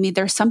telling me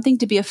there's something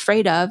to be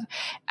afraid of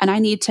and I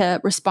need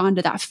to respond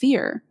to that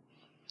fear.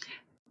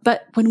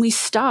 But when we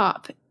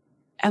stop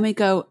and we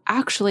go,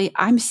 actually,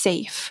 I'm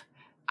safe,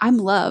 I'm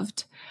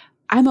loved,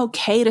 I'm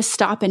okay to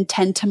stop and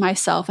tend to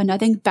myself, and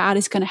nothing bad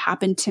is going to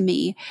happen to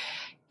me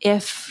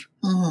if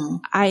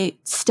I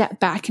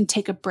step back and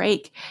take a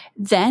break.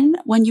 Then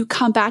when you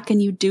come back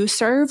and you do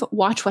serve,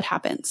 watch what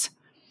happens.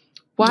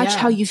 Watch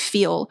how you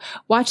feel.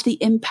 Watch the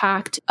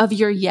impact of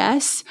your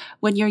yes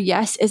when your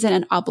yes isn't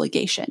an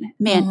obligation.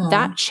 Man,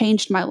 that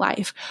changed my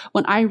life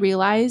when I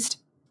realized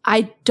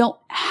I don't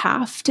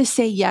have to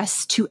say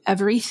yes to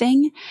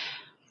everything,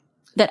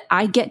 that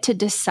I get to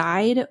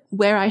decide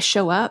where I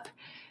show up.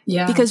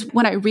 Yeah. Because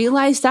when I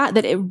realized that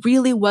it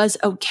really was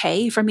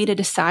okay for me to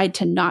decide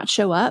to not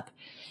show up,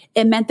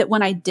 it meant that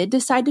when I did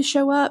decide to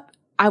show up,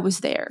 I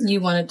was there.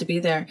 You wanted to be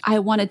there. I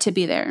wanted to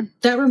be there.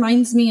 That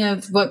reminds me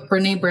of what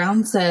Brene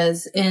Brown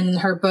says in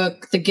her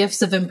book, The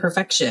Gifts of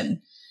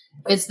Imperfection.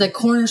 It's the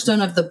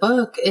cornerstone of the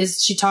book.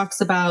 Is she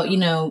talks about,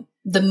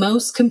 the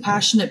most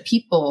compassionate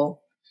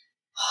people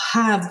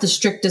have the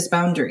strictest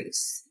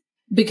boundaries,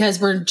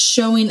 because we're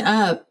showing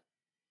up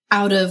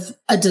out of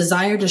a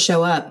desire to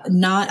show up,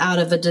 not out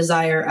of a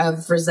desire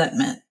of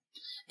resentment.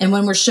 And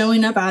when we're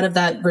showing up out of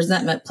that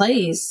resentment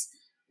place,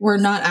 we're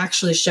not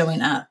actually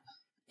showing up.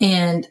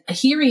 And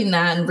hearing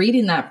that and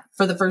reading that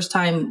for the first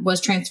time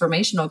was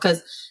transformational,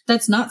 because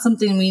that's not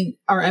something we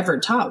are ever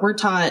taught. We're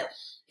taught,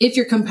 if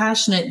you're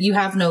compassionate, you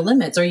have no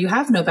limits or you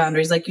have no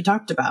boundaries, like you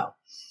talked about.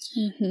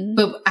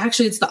 But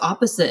actually, it's the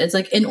opposite. It's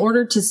like, in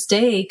order to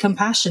stay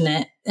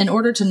compassionate, in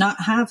order to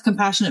not have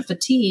compassionate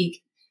fatigue,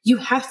 you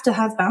have to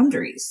have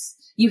boundaries.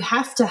 You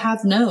have to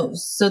have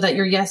no's so that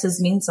your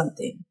yeses mean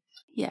something.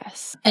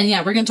 Yes. And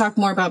yeah, we're going to talk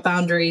more about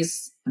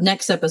boundaries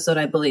next episode,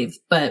 I believe.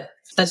 But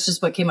that's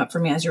just what came up for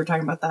me as you were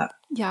talking about that.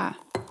 Yeah.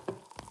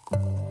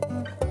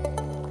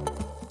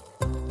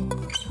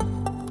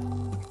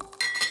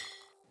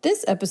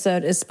 This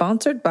episode is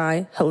sponsored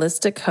by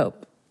Holistic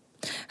Hope.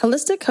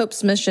 Holistic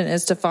Hope's mission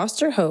is to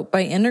foster hope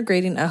by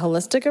integrating a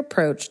holistic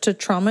approach to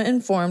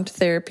trauma-informed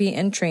therapy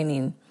and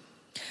training.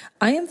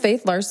 I am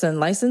Faith Larson,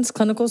 licensed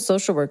clinical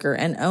social worker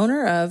and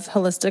owner of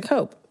Holistic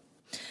Hope.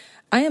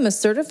 I am a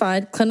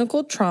certified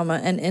clinical trauma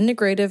and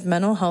integrative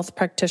mental health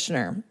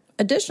practitioner.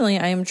 Additionally,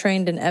 I am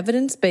trained in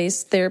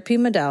evidence-based therapy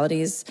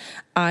modalities,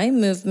 eye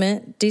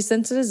movement,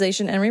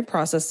 desensitization and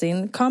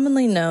reprocessing,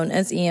 commonly known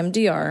as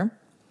EMDR,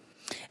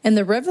 and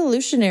the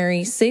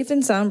revolutionary Safe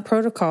and Sound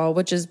protocol,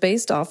 which is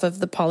based off of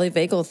the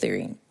polyvagal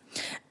theory,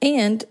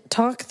 and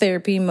talk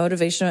therapy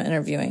motivational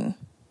interviewing.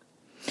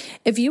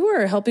 If you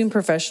are a helping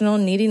professional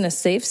needing a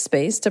safe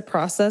space to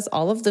process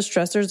all of the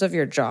stressors of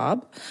your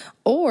job,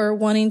 or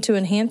wanting to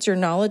enhance your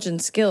knowledge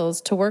and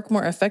skills to work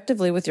more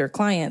effectively with your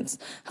clients,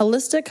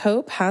 Holistic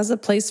Hope has a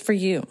place for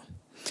you.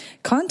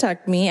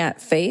 Contact me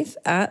at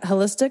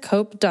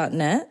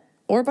faith@holistichope.net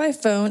or by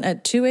phone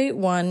at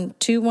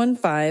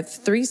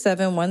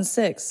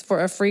 281-215-3716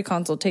 for a free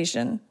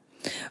consultation.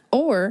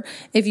 Or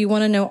if you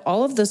want to know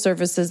all of the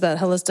services that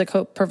Holistic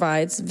Hope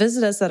provides,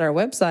 visit us at our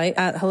website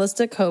at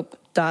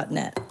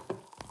holistichope.net.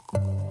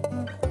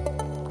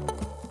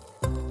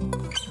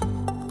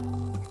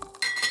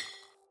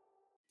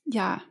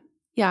 Yeah.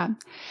 Yeah.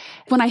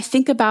 When I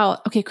think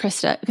about, okay,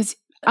 Krista, because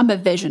I'm a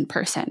vision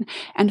person,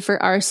 and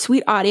for our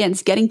sweet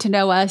audience getting to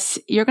know us,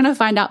 you're going to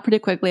find out pretty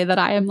quickly that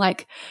I'm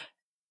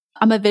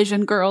a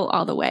vision girl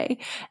all the way.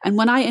 And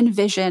when I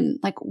envision,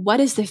 like,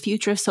 what is the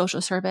future of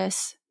social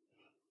service?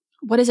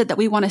 What is it that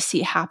we want to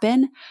see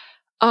happen?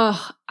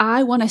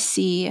 I want to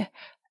see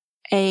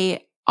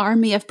a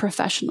army of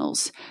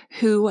professionals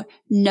who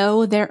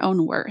know their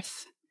own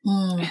worth,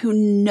 who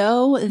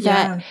know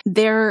that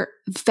their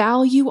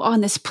value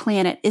on this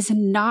planet is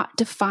not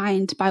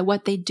defined by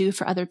what they do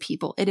for other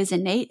people. It is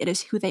innate. It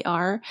is who they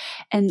are.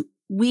 And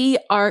we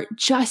are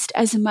just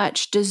as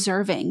much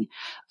deserving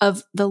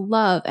of the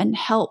love and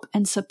help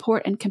and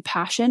support and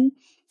compassion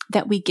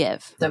that we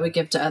give. That we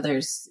give to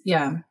others.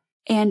 Yeah.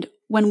 And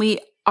when we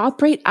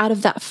operate out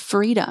of that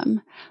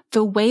freedom,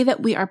 the way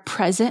that we are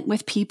present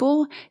with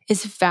people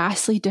is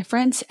vastly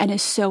different and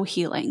is so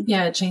healing.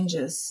 Yeah, it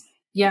changes.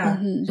 Yeah.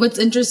 Mm-hmm. What's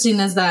interesting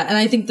is that, and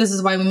I think this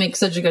is why we make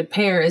such a good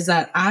pair, is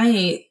that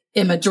I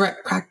am a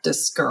direct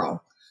practice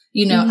girl.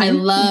 You know, I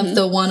love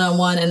the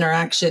one-on-one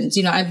interactions.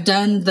 You know, I've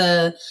done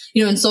the,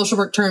 you know, in social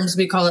work terms,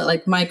 we call it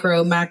like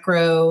micro,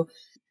 macro.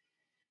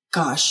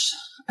 Gosh,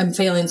 I'm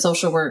failing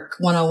social work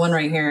 101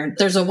 right here.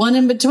 There's a one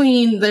in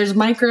between. There's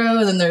micro,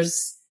 and then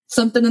there's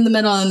something in the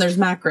middle, and there's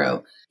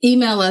macro.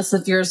 Email us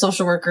if you're a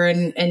social worker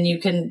and you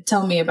can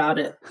tell me about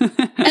it.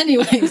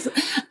 Anyways,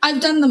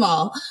 I've done them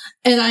all.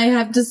 And I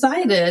have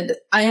decided,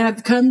 I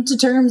have come to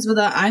terms with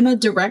that. I'm a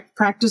direct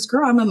practice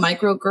girl. I'm a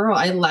micro girl.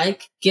 I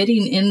like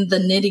getting in the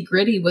nitty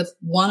gritty with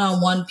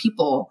one-on-one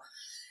people.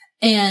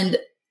 And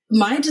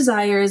my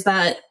desire is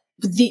that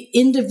the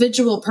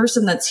individual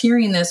person that's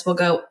hearing this will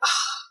go,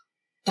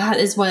 that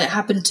is what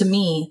happened to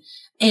me.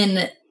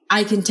 And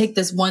I can take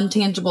this one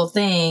tangible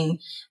thing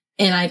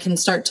and I can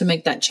start to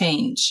make that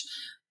change.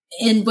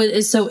 And what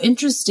is so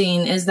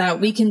interesting is that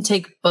we can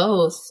take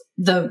both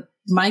the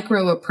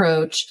micro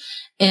approach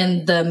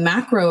and the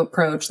macro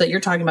approach that you're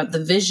talking about,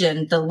 the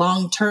vision, the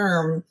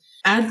long-term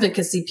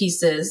advocacy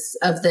pieces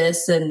of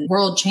this and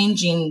world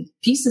changing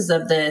pieces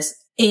of this,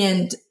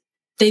 and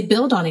they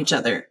build on each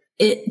other.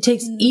 It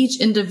takes each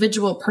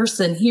individual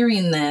person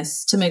hearing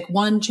this to make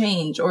one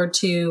change or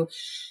to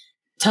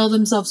tell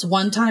themselves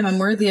one time, I'm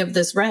worthy of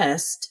this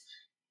rest,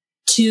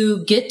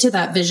 to get to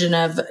that vision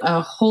of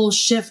a whole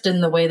shift in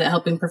the way that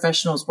helping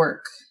professionals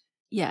work.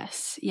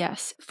 Yes.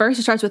 Yes. First,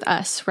 it starts with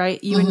us,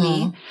 right? You and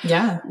me.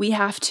 Yeah. We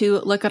have to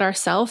look at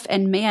ourselves,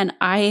 and man,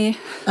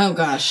 oh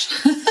gosh.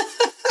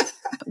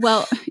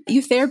 Well,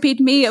 you therapied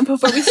me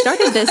before we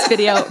started this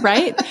video,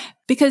 right?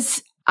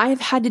 Because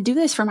I've had to do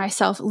this for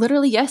myself.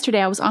 Literally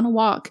yesterday, I was on a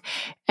walk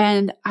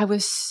and I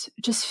was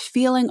just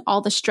feeling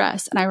all the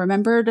stress. And I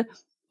remembered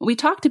we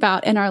talked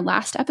about in our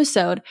last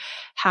episode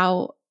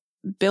how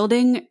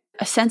building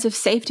a sense of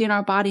safety in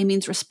our body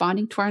means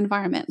responding to our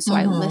environment. So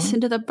I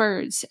listened to the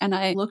birds and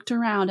I looked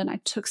around and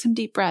I took some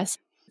deep breaths.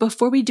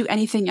 Before we do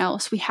anything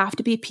else, we have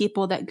to be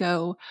people that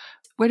go,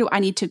 where do I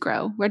need to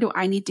grow? Where do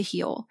I need to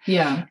heal?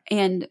 Yeah.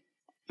 And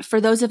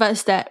for those of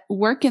us that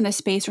work in this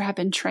space or have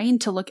been trained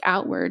to look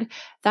outward,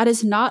 that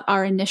is not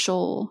our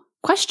initial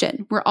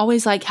question. We're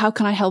always like, how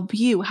can I help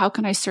you? How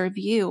can I serve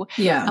you?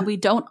 Yeah. And we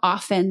don't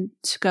often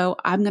go,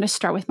 I'm going to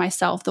start with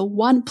myself. The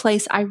one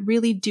place I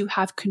really do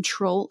have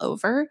control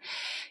over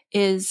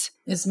is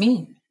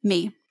me.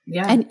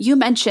 Yeah. And you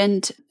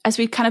mentioned, as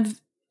we kind of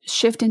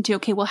shift into,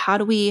 okay, well, how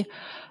do we,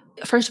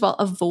 first of all,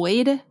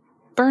 avoid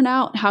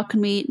burnout? How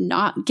can we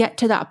not get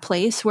to that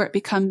place where it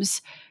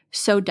becomes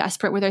so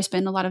desperate, where there's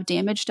been a lot of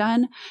damage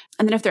done?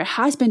 And then if there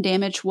has been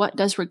damage, what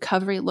does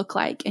recovery look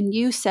like? And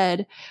you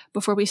said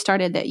before we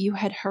started that you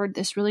had heard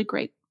this really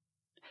great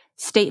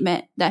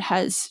statement that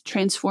has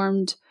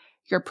transformed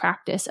your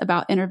practice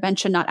about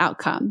intervention, not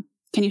outcome.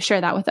 Can you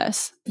share that with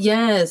us?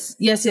 Yes.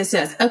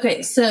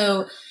 Okay.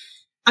 So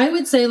I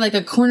would say like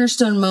a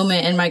cornerstone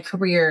moment in my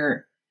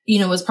career,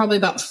 was probably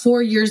about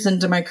 4 years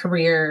into my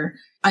career.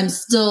 I'm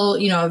still,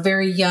 a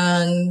very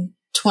young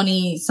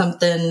 20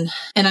 something,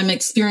 and I'm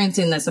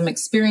experiencing this. I'm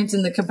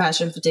experiencing the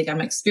compassion fatigue.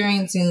 I'm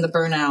experiencing the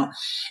burnout.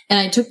 And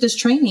I took this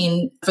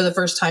training for the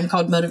first time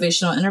called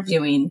motivational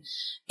interviewing.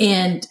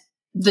 And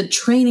the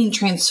training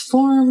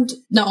transformed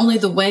not only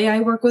the way I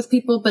work with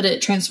people, but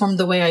it transformed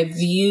the way I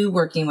view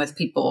working with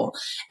people.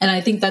 And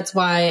I think that's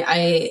why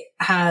I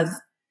have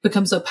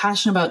become so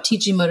passionate about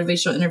teaching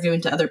motivational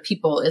interviewing to other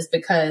people, is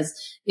because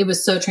it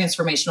was so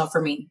transformational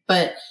for me.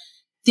 But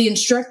the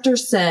instructor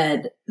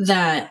said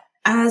that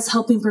as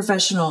helping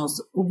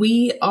professionals,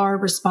 we are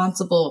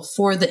responsible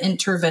for the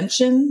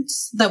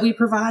interventions that we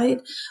provide.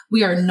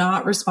 We are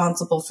not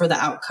responsible for the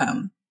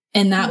outcome.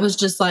 And that was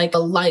just like a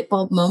light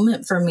bulb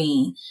moment for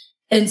me.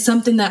 And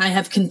something that I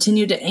have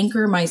continued to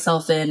anchor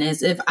myself in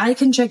is, if I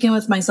can check in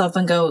with myself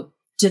and go,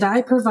 did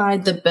I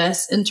provide the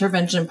best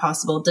intervention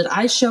possible? Did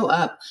I show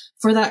up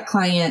for that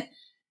client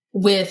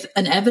with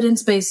an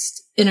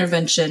evidence-based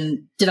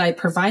intervention? Did I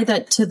provide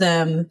that to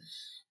them?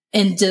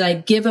 And did I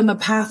give them a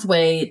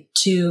pathway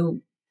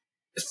to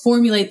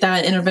formulate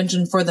that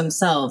intervention for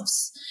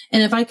themselves?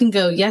 And if I can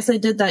go, yes, I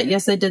did that.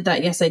 Yes, I did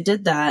that. Yes, I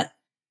did that.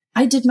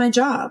 I did my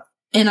job.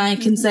 And I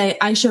can say,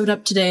 I showed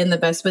up today in the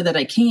best way that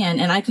I can.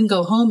 And I can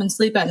go home and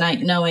sleep at night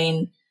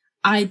knowing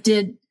I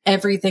did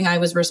everything I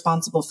was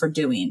responsible for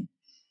doing.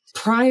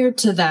 Prior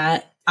to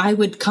that, I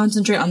would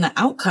concentrate on the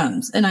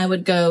outcomes, and I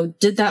would go,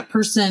 did that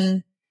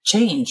person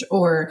change?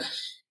 Or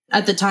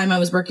at the time I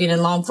was working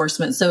in law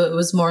enforcement. So it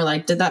was more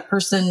like, did that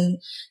person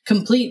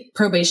complete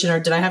probation, or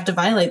did I have to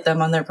violate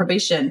them on their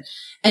probation?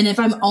 And if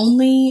I'm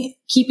only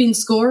keeping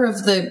score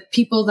of the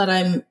people that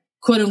I'm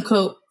quote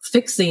unquote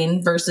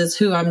fixing versus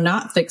who I'm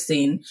not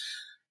fixing,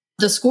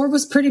 the score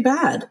was pretty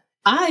bad.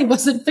 I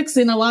wasn't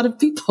fixing a lot of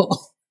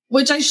people,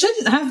 which I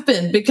shouldn't have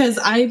been, because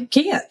I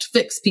can't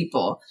fix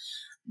people.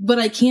 What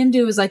I can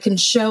do is I can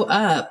show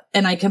up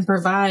and I can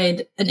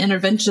provide an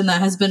intervention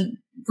that has been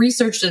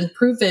researched and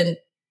proven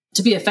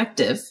to be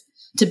effective,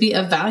 to be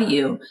of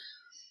value,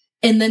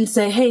 and then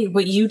say, hey,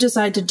 what you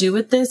decide to do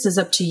with this is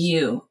up to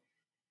you.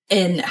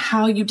 And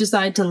how you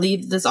decide to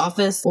leave this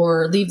office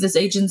or leave this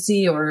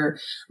agency or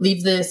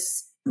leave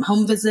this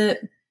home visit,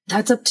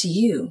 that's up to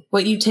you.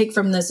 What you take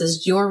from this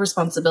is your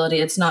responsibility.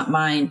 It's not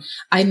mine.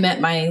 I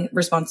met my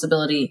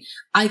responsibility.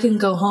 I can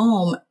go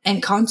home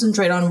and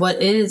concentrate on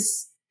what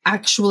is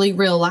actually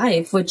real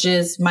life, which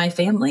is my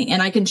family.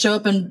 And I can show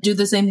up and do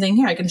the same thing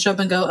here. I can show up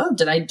and go, oh,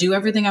 did I do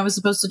everything I was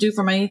supposed to do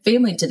for my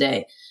family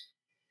today?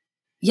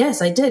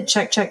 Yes, I did.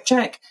 Check, check,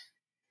 check.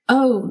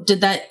 Oh, did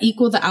that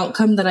equal the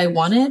outcome that I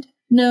wanted?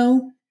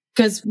 No.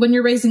 Because when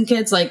you're raising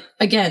kids, like,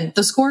 again,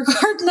 the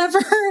scorecard never,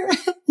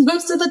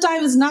 most of the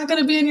time, is not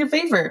going to be in your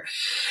favor.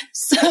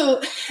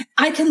 So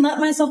I can let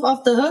myself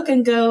off the hook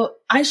and go,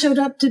 I showed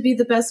up to be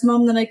the best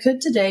mom that I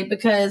could today,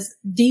 because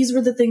these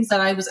were the things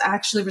that I was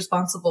actually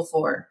responsible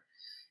for.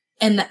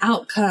 And the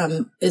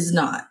outcome is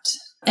not.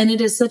 And it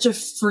is such a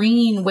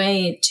freeing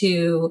way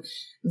to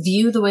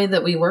view the way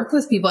that we work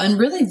with people and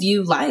really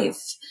view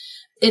life.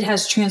 It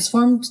has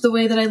transformed the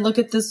way that I look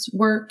at this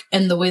work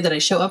and the way that I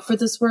show up for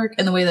this work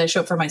and the way that I show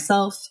up for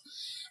myself.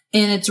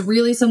 And it's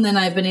really something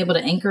I've been able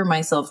to anchor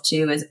myself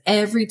to, is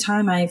every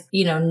time I,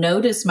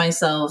 notice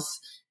myself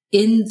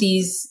in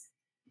these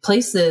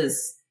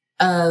places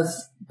of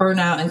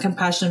burnout and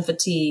compassion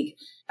fatigue,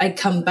 I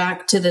come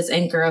back to this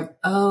anchor of,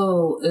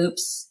 oh,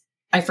 oops,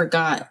 I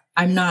forgot.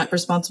 I'm not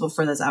responsible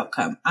for this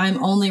outcome.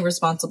 I'm only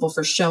responsible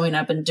for showing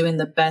up and doing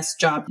the best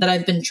job that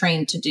I've been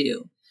trained to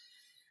do,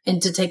 and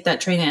to take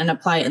that training and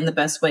apply it in the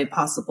best way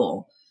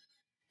possible.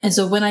 And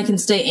so when I can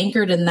stay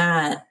anchored in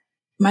that,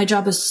 my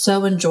job is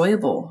so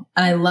enjoyable.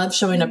 And I love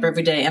showing up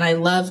every day. And I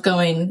love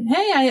going,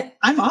 hey,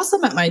 I'm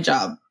awesome at my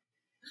job.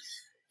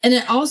 And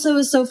it also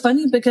is so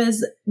funny,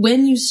 because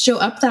when you show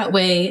up that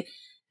way,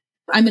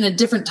 I'm in a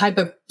different type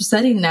of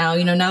setting now.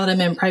 Now that I'm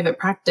in private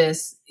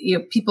practice,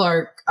 people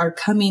are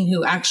coming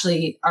who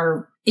actually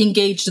are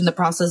engaged in the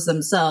process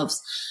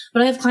themselves.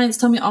 But I have clients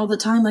tell me all the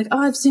time, like, oh,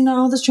 I've seen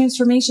all this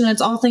transformation.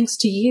 It's all thanks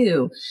to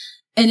you.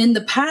 And in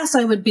the past,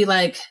 I would be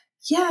like,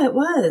 yeah, it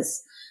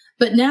was.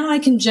 But now I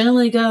can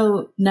generally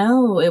go,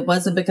 no, it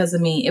wasn't because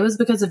of me. It was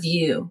because of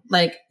you.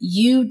 Like,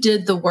 you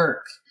did the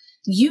work.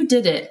 You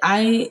did it.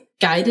 I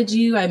guided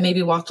you. I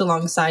maybe walked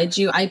alongside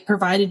you. I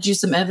provided you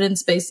some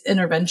evidence-based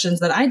interventions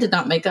that I did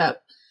not make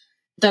up,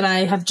 that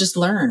I have just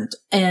learned.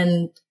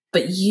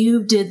 But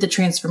you did the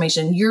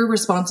transformation. You're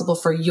responsible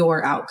for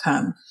your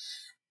outcome.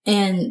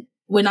 And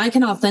when I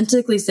can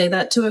authentically say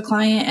that to a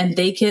client and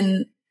they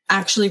can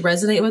actually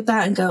resonate with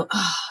that and go,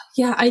 oh,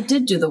 yeah, I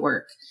did do the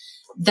work,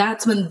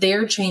 that's when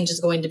their change is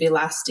going to be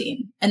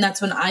lasting. And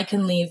that's when I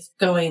can leave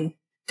going,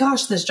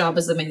 gosh, this job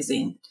is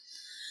amazing.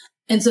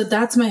 And so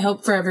that's my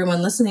hope for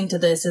everyone listening to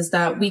this, is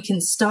that we can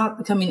stop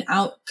becoming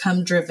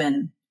outcome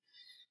driven,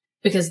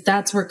 because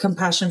that's where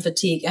compassion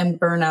fatigue and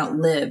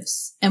burnout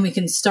lives. And we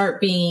can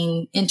start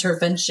being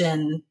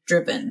intervention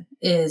driven.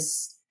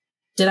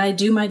 Did I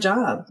do my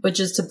job, which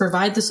is to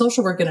provide the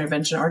social work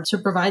intervention, or to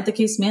provide the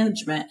case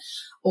management,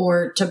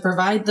 or to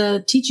provide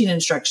the teaching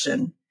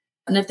instruction?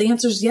 And if the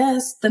answer is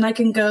yes, then I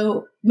can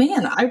go,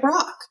 man, I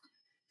rock.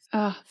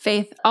 Oh,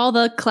 Faith, all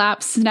the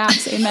claps,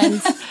 snaps,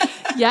 amens.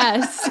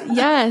 Yes,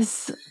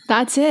 yes.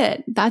 That's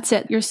it. That's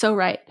it. You're so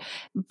right.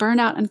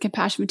 Burnout and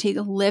compassion fatigue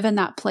live in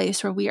that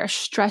place where we are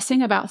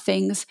stressing about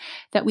things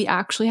that we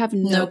actually have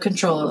no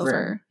control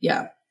over.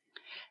 Yeah.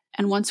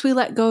 And once we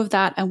let go of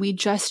that and we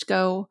just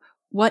go,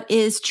 what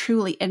is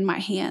truly in my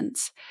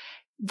hands?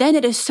 Then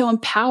it is so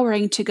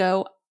empowering to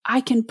go, I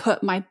can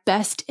put my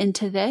best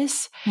into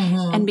this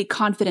and be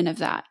confident of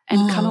that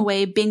and come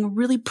away being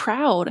really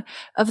proud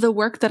of the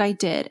work that I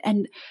did.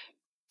 And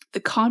the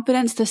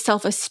confidence, the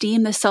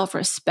self-esteem, the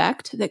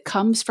self-respect that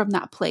comes from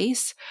that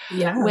place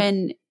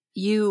when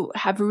you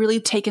have really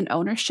taken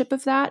ownership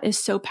of that is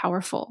so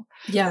powerful.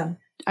 Yeah.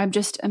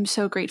 I'm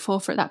so grateful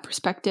for that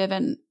perspective.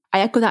 And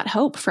I echo that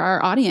hope for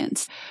our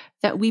audience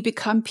that we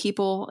become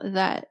people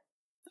that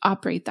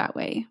operate that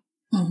way.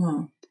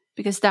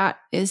 Because that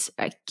is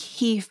a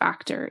key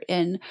factor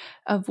in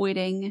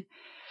avoiding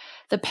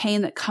the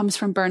pain that comes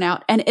from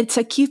burnout. And it's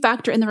a key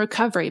factor in the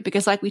recovery,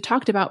 because like we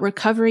talked about,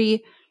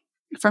 recovery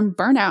from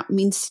burnout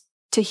means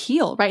to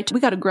heal, right? We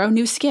got to grow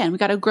new skin. We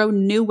got to grow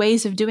new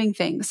ways of doing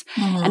things.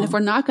 And if we're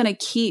not going to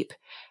keep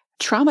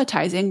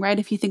traumatizing, right?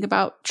 If you think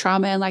about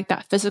trauma in like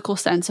that physical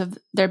sense of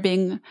there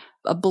being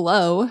a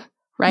blow,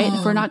 right?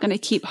 If we're not going to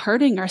keep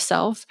hurting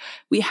ourselves,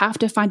 we have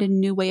to find a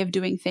new way of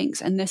doing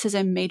things. And this is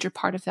a major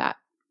part of that.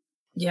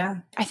 Yeah.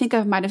 I think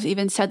I might have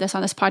even said this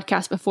on this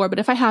podcast before, but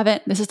if I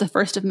haven't, this is the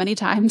first of many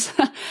times.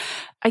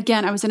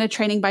 Again, I was in a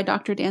training by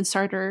Dr. Dan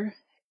Sarter,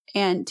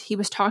 and he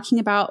was talking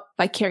about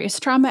vicarious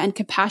trauma and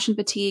compassion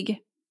fatigue.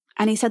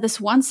 And he said this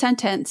one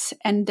sentence,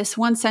 and this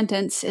one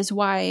sentence is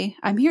why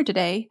I'm here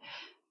today.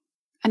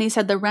 And he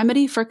said, the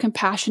remedy for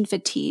compassion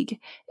fatigue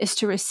is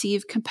to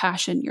receive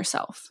compassion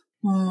yourself.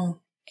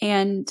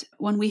 And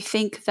when we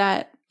think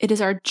that it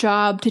is our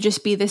job to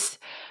just be this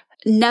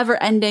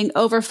never-ending,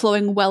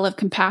 overflowing well of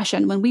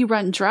compassion, when we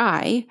run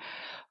dry,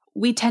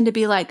 we tend to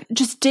be like,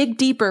 just dig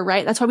deeper,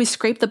 right? That's why we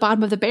scrape the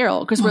bottom of the barrel,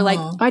 because we're like,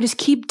 I just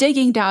keep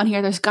digging down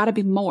here. There's got to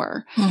be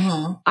more.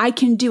 I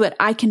can do it.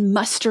 I can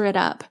muster it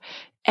up.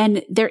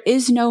 And there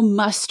is no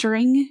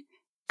mustering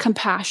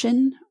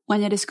compassion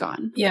when it is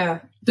gone.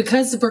 Yeah.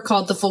 Because we're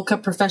called the full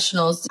cup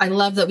professionals, I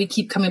love that we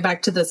keep coming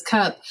back to this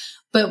cup.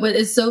 But what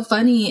is so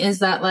funny is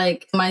that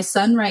like my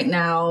son right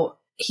now,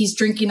 he's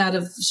drinking out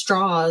of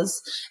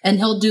straws, and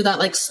he'll do that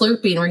like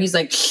slurping where he's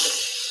like,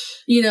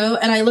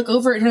 and I look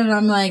over at him and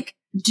I'm like,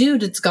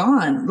 dude, it's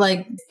gone.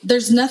 Like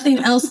there's nothing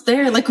else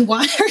there. Like,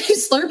 why are you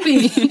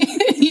slurping?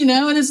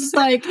 And it's just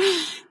like,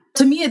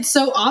 to me, it's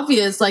so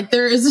obvious. Like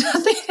there is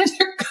nothing in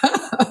your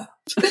cup.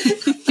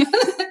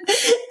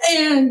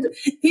 And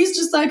he's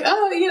just like,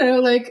 oh,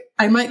 like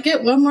I might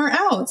get one more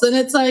ounce. And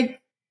it's like,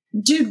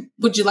 dude,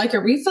 would you like a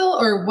refill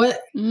or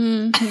what?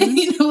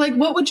 Like,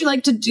 what would you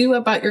like to do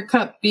about your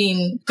cup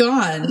being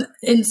gone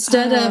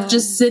instead of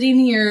just sitting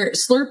here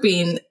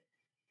slurping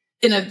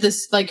in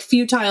this like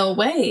futile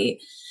way?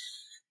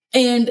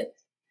 And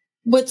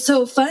what's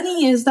so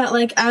funny is that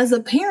like, as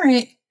a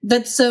parent,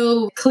 that's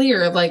so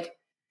clear of like,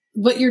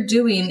 what you're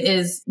doing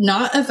is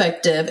not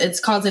effective. It's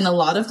causing a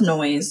lot of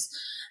noise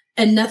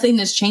and nothing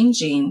is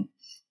changing.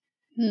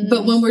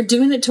 But when we're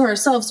doing it to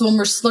ourselves, when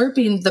we're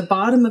slurping the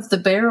bottom of the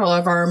barrel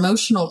of our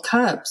emotional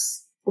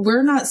cups,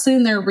 we're not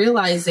sitting there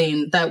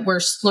realizing that we're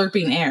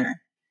slurping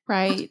air.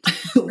 Right.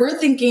 We're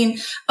thinking,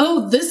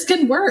 oh, this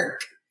can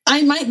work.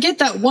 I might get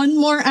that one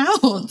more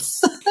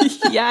ounce.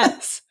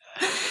 Yes.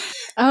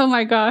 Oh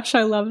my gosh.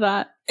 I love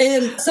that.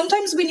 And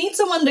sometimes we need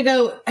someone to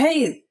go,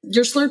 hey,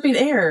 you're slurping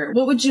air.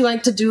 What would you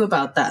like to do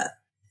about that?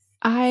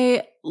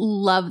 I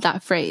love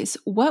that phrase.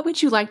 What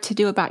would you like to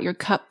do about your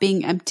cup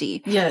being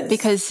empty? Yes.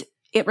 Because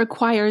it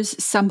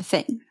requires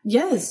something.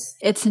 Yes.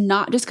 It's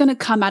not just going to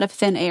come out of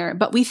thin air,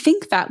 but we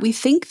think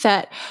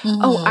that,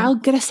 oh, I'll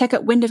get a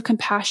second wind of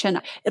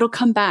compassion. It'll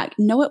come back.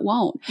 No, it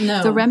won't.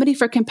 No. The remedy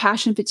for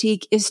compassion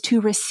fatigue is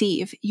to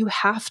receive. You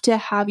have to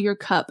have your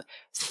cup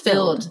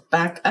filled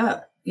back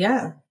up.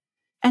 Yeah.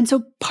 And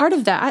so part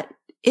of that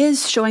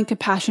is showing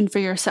compassion for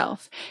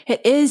yourself.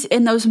 It is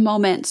in those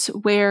moments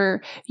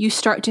where you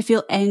start to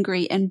feel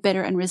angry and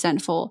bitter and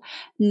resentful,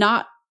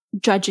 not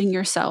judging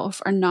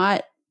yourself or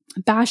not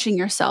bashing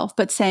yourself,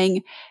 but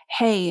saying,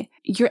 hey,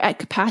 you're at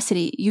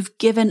capacity. You've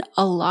given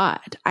a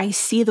lot. I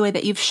see the way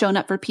that you've shown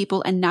up for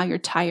people and now you're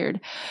tired.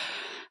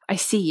 I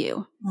see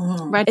you,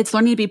 right? It's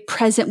learning to be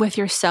present with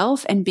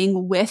yourself and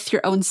being with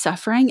your own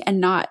suffering and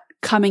not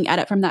coming at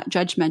it from that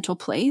judgmental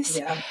place.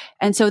 Yeah.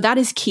 And so that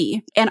is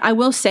key. And I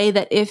will say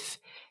that if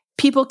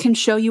people can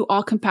show you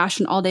all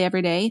compassion all day,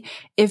 every day.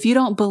 If you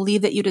don't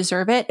believe that you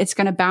deserve it, it's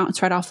going to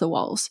bounce right off the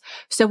walls.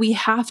 So we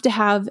have to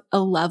have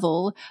a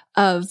level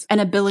of an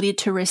ability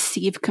to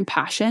receive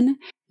compassion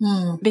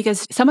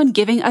because someone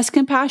giving us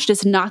compassion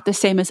is not the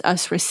same as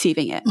us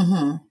receiving it.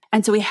 Mm-hmm.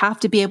 And so we have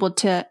to be able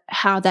to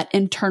have that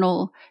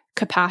internal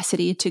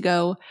capacity to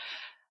go,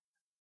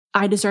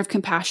 I deserve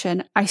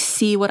compassion. I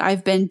see what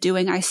I've been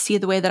doing. I see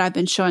the way that I've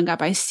been showing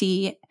up. I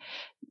see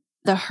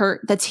the hurt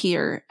that's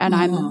here and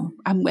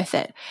I'm with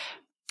it.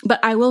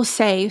 But I will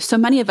say, so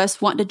many of us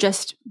want to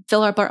just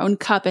fill up our own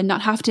cup and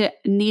not have to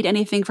need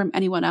anything from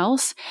anyone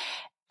else.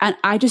 And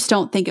I just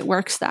don't think it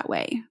works that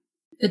way.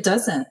 It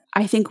doesn't.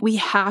 I think we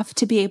have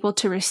to be able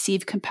to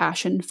receive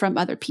compassion from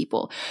other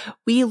people.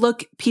 We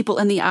look people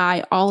in the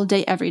eye all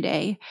day, every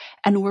day,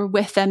 and we're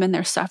with them in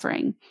their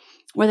suffering.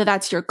 Whether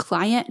that's your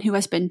client who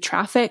has been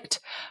trafficked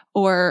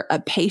or a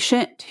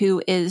patient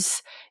who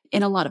is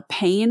in a lot of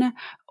pain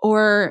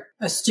or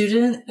a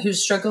student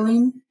who's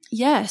struggling.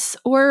 Yes.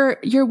 Or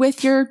you're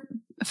with your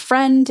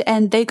friend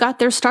and they got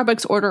their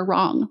Starbucks order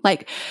wrong.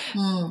 Like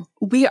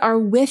we are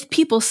with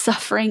people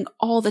suffering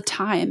all the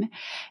time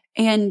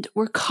and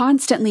we're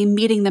constantly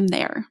meeting them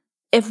there.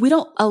 If we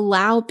don't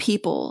allow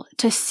people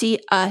to see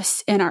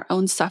us in our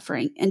own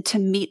suffering and to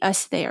meet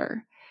us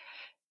there,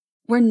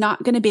 we're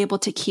not going to be able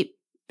to keep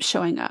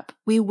showing up.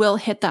 We will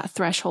hit that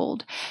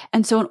threshold.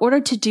 And so in order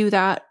to do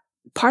that,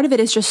 part of it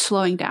is just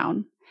slowing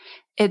down.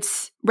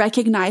 It's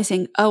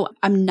recognizing, oh,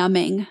 I'm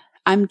numbing.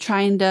 I'm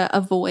trying to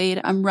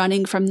avoid, I'm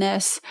running from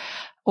this,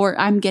 or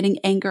I'm getting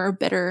anger or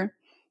bitter.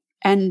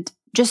 And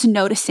just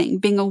noticing,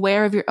 being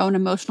aware of your own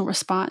emotional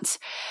response,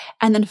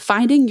 and then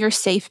finding your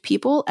safe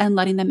people and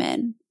letting them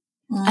in.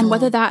 And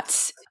whether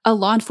that's a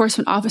law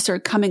enforcement officer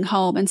coming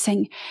home and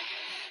saying,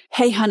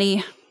 hey,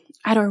 honey,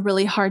 I had a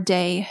really hard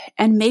day.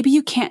 And maybe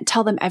you can't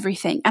tell them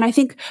everything. And I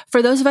think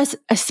for those of us,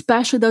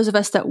 especially those of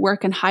us that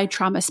work in high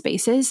trauma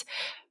spaces,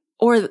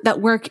 or that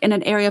work in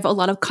an area of a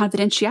lot of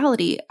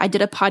confidentiality. I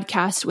did a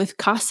podcast with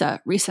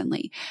CASA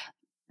recently.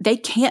 They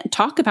can't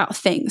talk about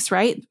things,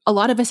 right? A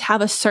lot of us have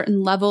a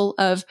certain level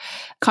of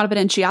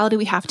confidentiality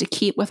we have to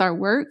keep with our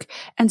work.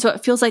 And so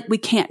it feels like we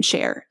can't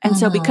share. And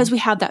so because we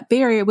have that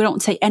barrier, we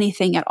don't say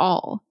anything at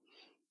all.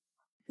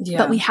 Yeah.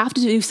 But we have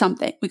to do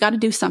something. We got to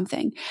do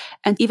something.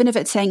 And even if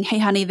it's saying, hey,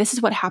 honey, this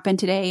is what happened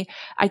today.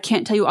 I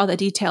can't tell you all the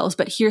details,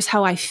 but here's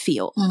how I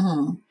feel.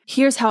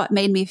 Here's how it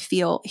made me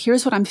feel.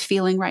 Here's what I'm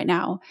feeling right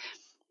now.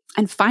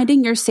 And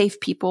finding your safe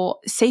people.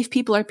 Safe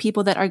people are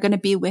people that are going to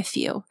be with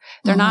you.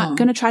 They're not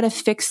going to try to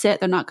fix it.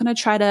 They're not going to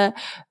try to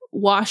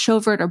wash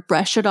over it or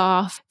brush it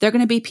off. They're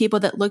going to be people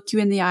that look you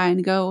in the eye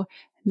and go,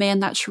 man,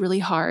 that's really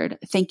hard.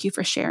 Thank you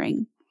for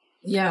sharing.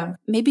 Yeah.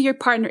 Maybe your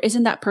partner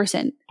isn't that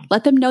person.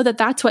 Let them know that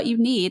that's what you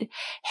need.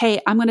 Hey,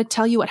 I'm going to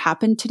tell you what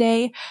happened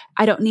today.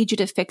 I don't need you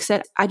to fix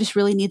it. I just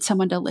really need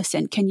someone to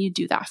listen. Can you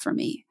do that for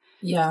me?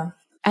 Yeah.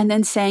 And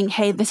then saying,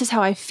 hey, this is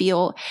how I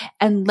feel.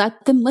 And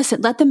let them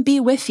listen. Let them be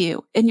with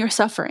you in your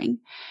suffering.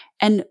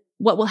 And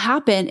what will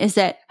happen is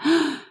that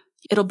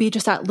it'll be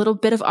just that little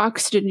bit of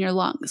oxygen in your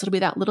lungs. It'll be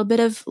that little bit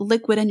of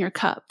liquid in your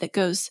cup that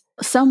goes,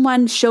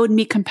 someone showed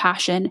me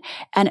compassion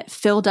and it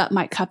filled up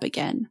my cup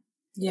again.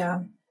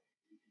 Yeah.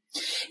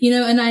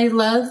 And I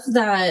love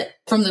that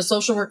from the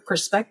social work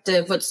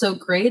perspective, what's so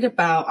great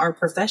about our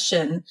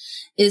profession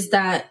is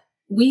that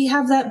we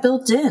have that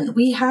built in.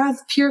 We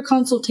have peer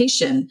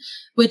consultation,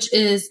 which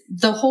is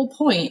the whole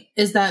point,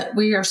 is that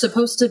we are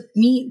supposed to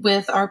meet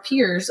with our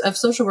peers of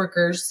social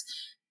workers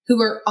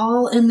who are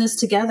all in this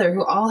together,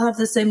 who all have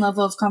the same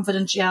level of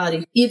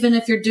confidentiality. Even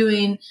if you're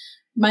doing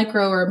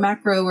micro or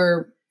macro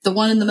or the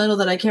one in the middle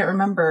that I can't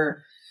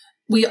remember,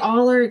 we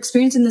all are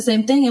experiencing the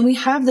same thing. And we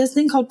have this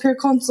thing called peer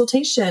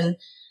consultation.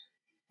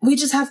 We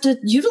just have to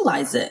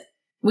utilize it.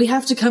 We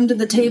have to come to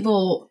the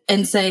table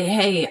and say,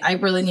 hey, I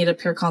really need a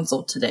peer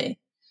consult today.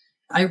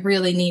 I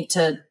really need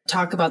to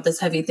talk about this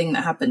heavy thing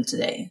that happened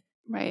today.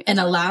 Right. And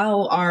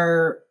allow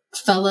our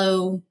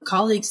fellow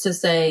colleagues to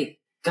say,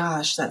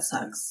 gosh, that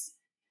sucks.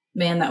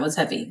 Man, that was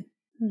heavy.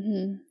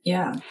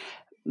 Yeah.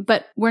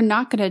 But we're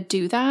not going to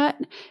do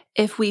that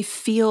if we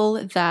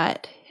feel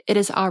that it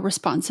is our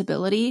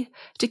responsibility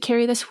to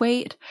carry this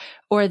weight,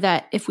 or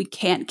that if we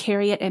can't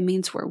carry it, it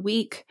means we're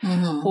weak,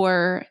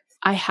 or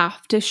I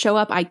have to show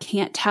up. I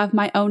can't have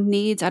my own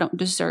needs. I don't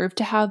deserve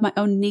to have my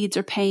own needs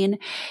or pain.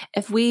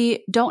 If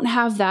we don't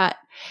have that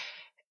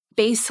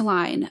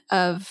baseline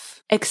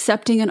of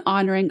accepting and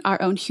honoring our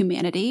own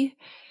humanity,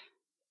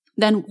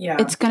 then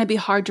it's going to be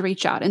hard to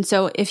reach out. And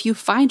so if you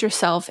find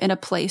yourself in a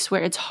place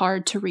where it's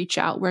hard to reach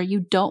out, where you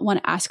don't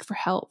want to ask for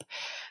help,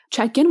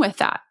 check in with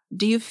that.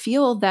 Do you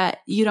feel that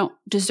you don't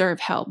deserve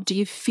help? Do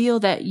you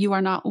feel that you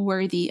are not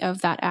worthy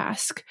of that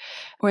ask,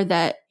 or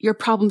that your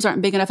problems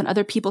aren't big enough and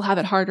other people have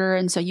it harder?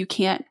 And so you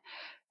can't,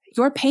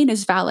 your pain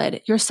is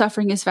valid. Your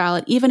suffering is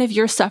valid. Even if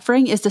your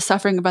suffering is the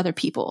suffering of other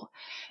people.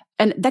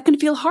 And that can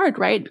feel hard,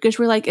 right? Because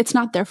we're like, it's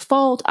not their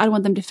fault. I don't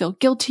want them to feel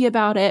guilty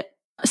about it.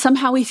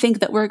 Somehow we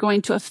think that we're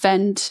going to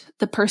offend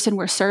the person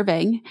we're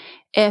serving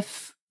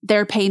if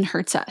their pain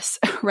hurts us,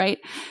 right?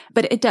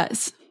 But it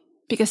does.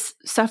 because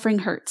suffering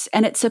hurts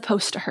and it's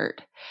supposed to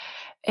hurt.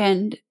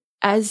 And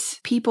as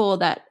people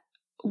that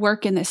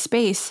work in this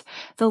space,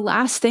 the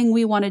last thing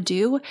we want to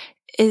do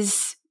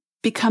is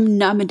become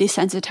numb and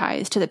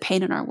desensitized to the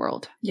pain in our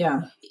world.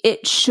 Yeah.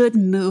 It should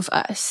move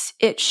us.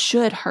 It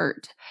should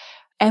hurt.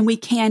 And we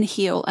can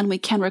heal and we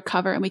can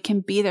recover and we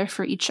can be there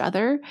for each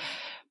other.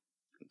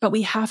 But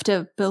we have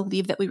to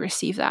believe that we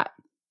receive that.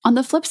 On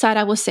the flip side,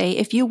 I will say,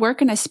 if you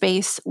work in a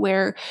space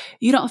where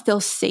you don't feel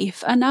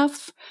safe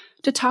enough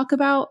to talk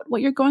about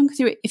what you're going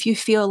through, if you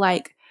feel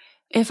like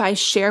if I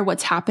share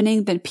what's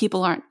happening, then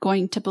people aren't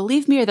going to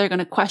believe me or they're going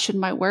to question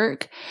my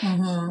work.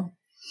 Mm-hmm.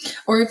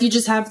 Or if you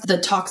just have the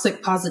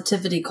toxic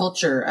positivity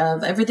culture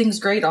of everything's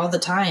great all the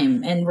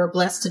time and we're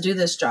blessed to do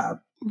this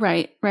job.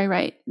 Right.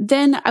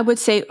 Then I would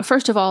say,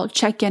 first of all,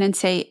 check in and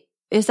say,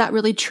 is that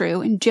really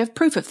true? And do you have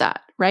proof of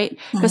that? Right?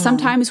 Because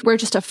sometimes we're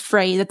just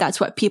afraid that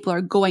that's what people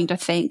are going to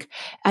think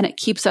and it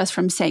keeps us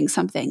from saying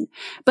something.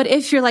 But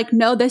if you're like,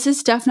 no, this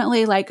is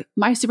definitely like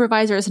my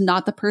supervisor is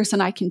not the person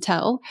I can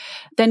tell,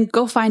 then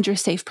go find your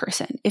safe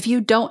person. If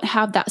you don't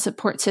have that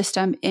support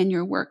system in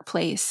your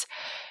workplace,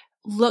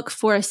 look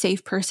for a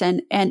safe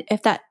person. And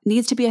if that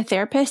needs to be a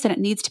therapist, then it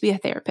needs to be a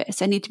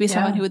therapist. It needs to be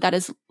someone who that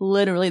is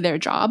literally their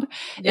job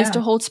is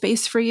to hold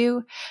space for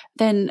you.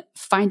 Then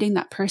finding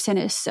that person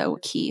is so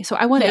key. So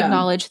I want to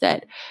acknowledge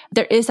that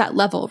there is that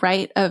level,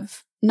 right?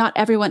 Of not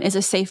everyone is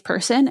a safe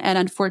person. And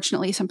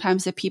unfortunately,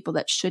 sometimes the people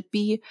that should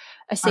be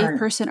a safe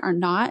person are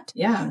not.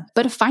 Yeah.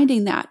 But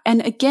finding that.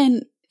 And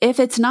again, if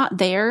it's not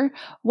there,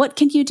 what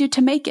can you do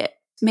to make it?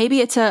 Maybe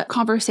it's a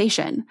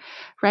conversation,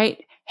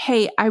 right?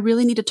 Hey, I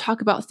really need to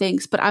talk about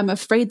things, but I'm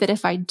afraid that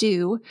if I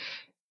do,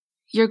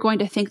 you're going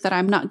to think that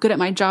I'm not good at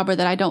my job or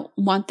that I don't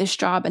want this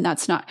job. And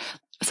that's not.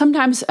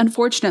 Sometimes,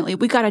 unfortunately,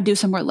 we got to do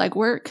some more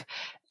legwork.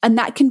 And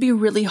that can be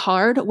really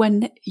hard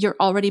when you're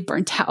already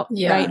burnt out,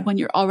 right? When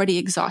you're already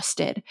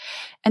exhausted.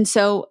 And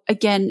so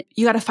again,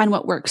 you got to find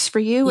what works for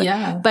you,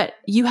 but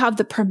you have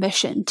the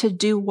permission to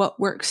do what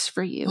works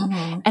for you.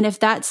 And if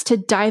that's to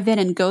dive in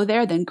and go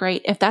there, then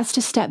great. If that's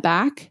to step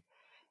back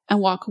and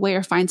walk away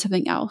or find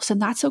something else,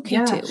 and that's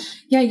okay too.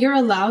 Yeah, you're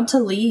allowed to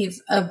leave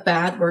a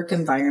bad work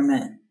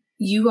environment.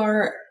 You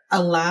are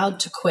allowed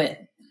to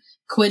quit.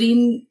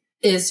 Quitting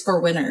is for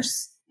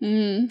winners.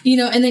 You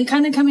know, and then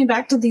kind of coming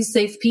back to these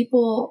safe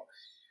people,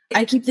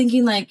 I keep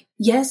thinking like,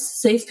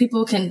 yes, safe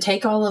people can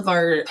take all of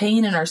our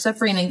pain and our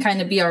suffering and kind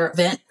of be our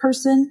vent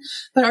person,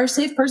 but our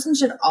safe person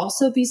should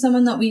also be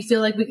someone that we feel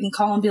like we can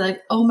call and be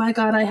like, oh my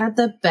God, I had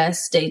the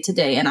best day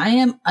today. And I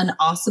am an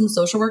awesome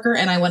social worker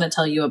and I want to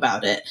tell you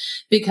about it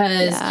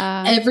because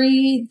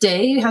every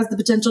day has the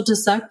potential to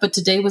suck, but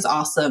today was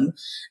awesome.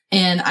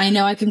 And I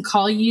know I can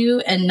call you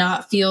and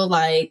not feel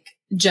like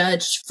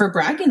judged for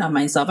bragging on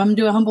myself. I'm going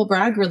to do a humble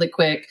brag really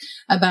quick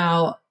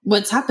about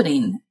what's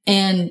happening.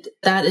 And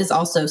that is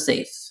also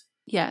safe.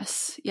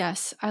 Yes.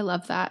 I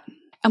love that.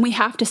 And we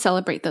have to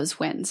celebrate those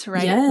wins,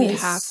 right? Yes. We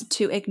have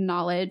to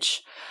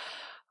acknowledge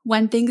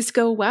when things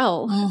go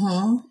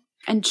well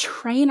and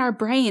train our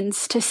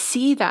brains to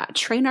see that,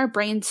 train our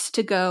brains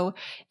to go,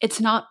 it's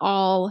not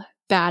all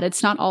bad.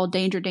 It's not all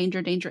danger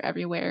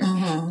everywhere.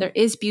 There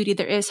is beauty.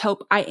 There is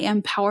hope. I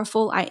am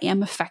powerful. I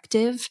am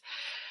effective.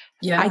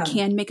 I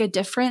can make a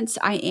difference.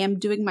 I am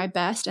doing my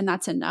best, and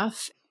that's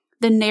enough.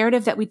 The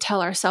narrative that we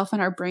tell ourselves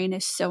in our brain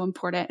is so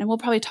important. And we'll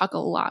probably talk a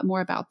lot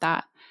more about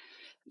that.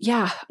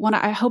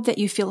 I hope that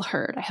you feel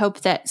heard. I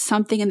hope that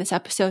something in this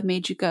episode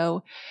made you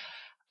go,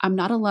 I'm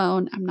not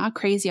alone. I'm not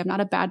crazy. I'm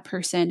not a bad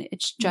person.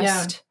 It's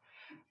just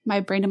my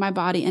brain and my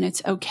body, and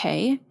it's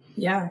okay.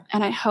 Yeah.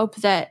 And I hope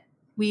that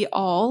we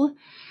all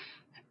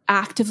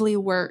actively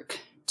work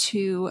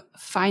to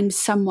find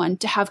someone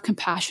to have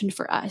compassion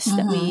for us,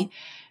 that we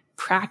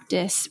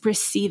practice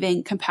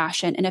receiving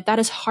compassion. And if that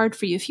is hard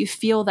for you, if you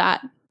feel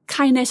that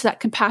kindness, that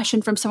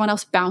compassion from someone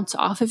else bounce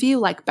off of you,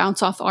 like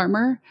bounce off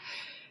armor,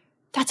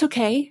 that's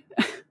okay.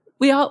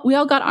 We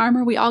all got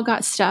armor. We all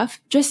got stuff.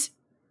 Just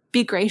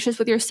be gracious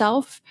with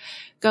yourself.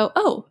 Go,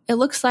 oh, it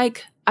looks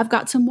like I've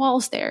got some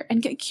walls there,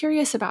 and get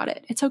curious about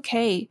it. It's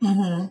okay.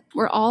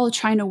 We're all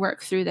trying to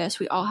work through this.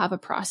 We all have a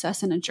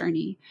process and a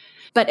journey,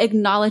 but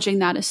acknowledging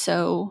that is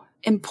so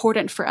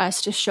important for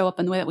us to show up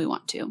in the way that we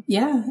want to.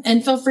 Yeah.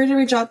 And feel free to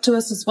reach out to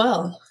us as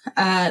well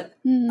at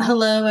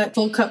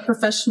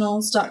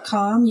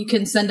hello@fullcupprofessionals.com. You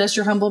can send us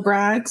your humble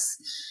brags.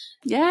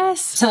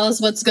 Yes. Tell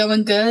us what's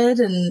going good.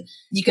 And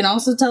you can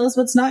also tell us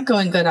what's not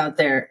going good out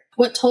there.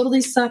 What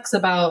totally sucks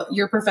about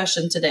your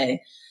profession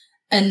today.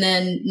 And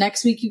then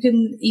next week you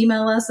can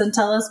email us and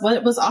tell us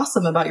what was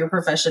awesome about your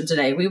profession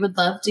today. We would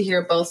love to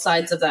hear both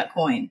sides of that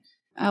coin.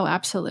 Oh,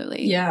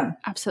 absolutely. Yeah.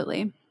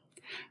 Absolutely.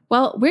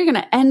 Well, we're going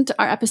to end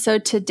our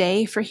episode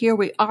today for here.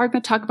 We are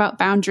going to talk about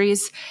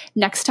boundaries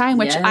next time,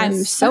 which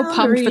I'm so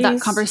pumped for that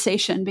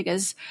conversation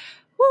because,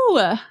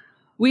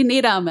 we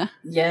need them.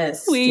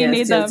 Yes. We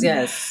need them.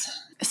 Yes.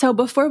 So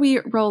before we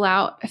roll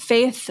out,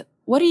 Faith,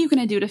 what are you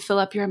going to do to fill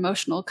up your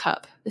emotional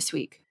cup this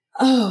week?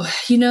 Oh,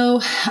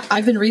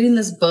 I've been reading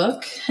this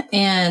book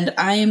and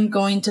I am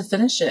going to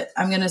finish it.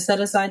 I'm going to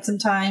set aside some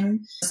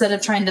time instead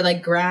of trying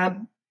to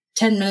grab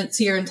 10 minutes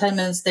here and 10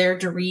 minutes there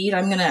to read.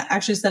 I'm going to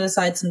actually set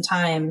aside some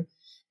time.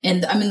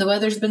 And I mean, the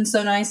weather's been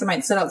so nice. I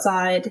might sit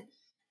outside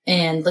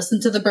and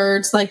listen to the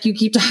birds like you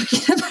keep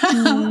talking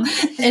about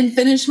and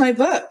finish my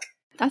book.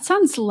 That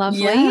sounds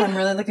lovely. Yeah, I'm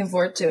really looking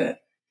forward to it.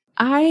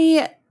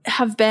 I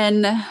have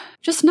been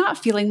just not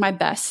feeling my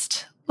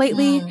best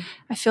lately.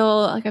 I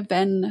feel like I've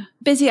been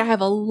busy. I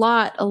have a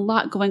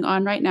lot going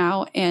on right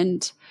now,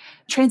 and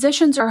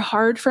transitions are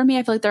hard for me.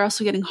 I feel like they're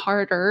also getting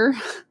harder.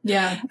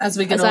 Yeah, as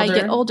we get older. I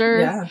get older.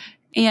 Yeah.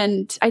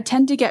 And I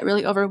tend to get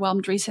really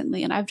overwhelmed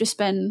recently, and I've just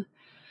been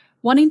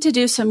wanting to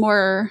do some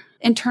more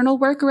internal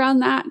work around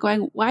that,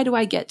 going, why do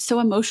I get so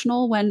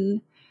emotional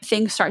when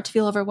things start to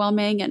feel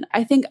overwhelming? And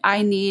I think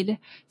I need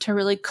to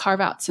really carve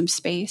out some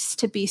space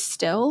to be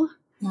still.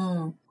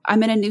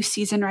 I'm in a new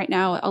season right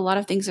now. A lot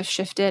of things have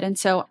shifted. And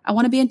so I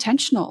want to be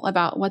intentional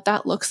about what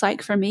that looks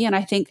like for me. And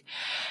I think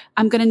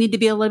I'm going to need to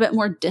be a little bit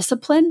more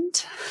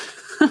disciplined.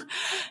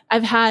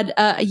 I've had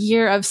a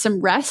year of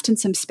some rest and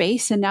some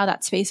space, and now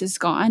that space is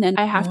gone. And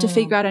I have to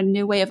figure out a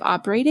new way of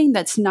operating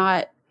that's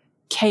not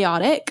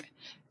chaotic.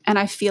 And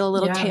I feel a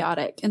little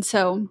chaotic. And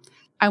so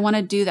I want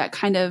to do that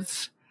kind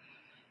of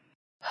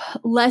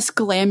less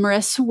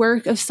glamorous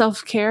work of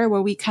self-care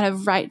where we kind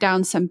of write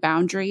down some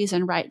boundaries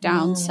and write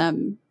down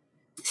some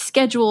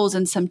schedules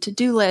and some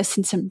to-do lists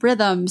and some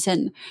rhythms.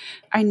 And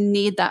I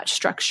need that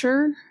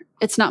structure.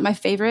 It's not my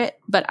favorite,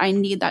 but I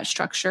need that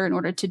structure in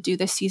order to do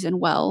this season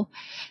well.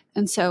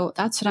 And so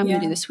that's what I'm going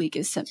to do this week,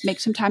 is make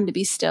some time to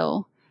be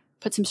still,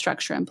 put some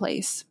structure in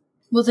place.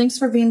 Well, thanks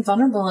for being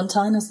vulnerable and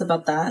telling us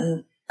about that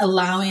and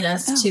allowing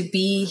us to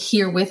be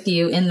here with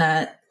you in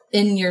that,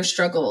 in your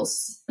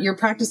struggles. You're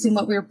practicing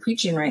what we're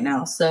preaching right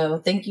now. So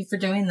thank you for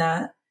doing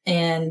that.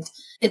 And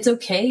it's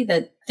okay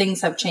that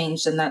things have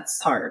changed and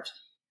that's hard.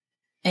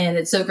 And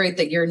it's so great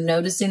that you're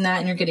noticing that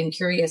and you're getting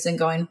curious and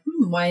going,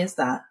 why is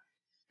that?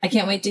 I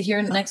can't wait to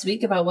hear next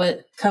week about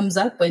what comes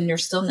up in your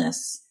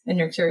stillness and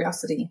your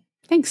curiosity.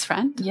 Thanks,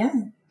 friend. Yeah.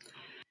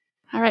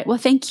 All right. Well,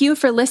 thank you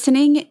for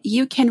listening.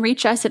 You can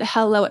reach us at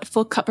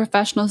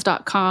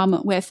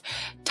hello@fullcupprofessionals.com with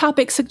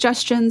topic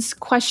suggestions,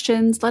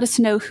 questions. Let us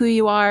know who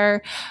you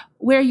are,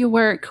 where you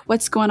work,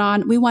 what's going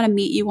on. We want to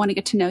meet you, want to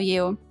get to know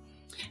you.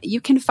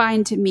 You can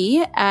find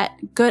me at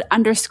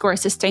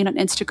good_sustain on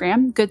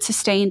Instagram. Good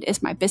Sustained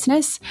is my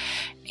business.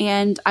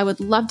 And I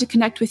would love to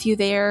connect with you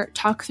there,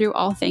 talk through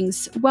all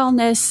things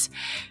wellness,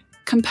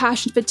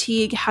 compassion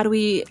fatigue. How do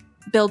we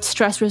build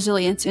stress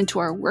resilience into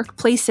our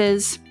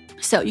workplaces?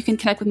 So you can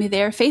connect with me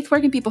there. Faith,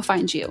 where can people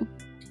find you?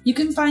 You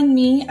can find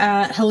me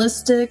at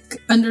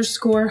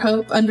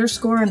holistic_hope_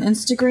 on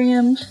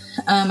Instagram.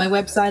 My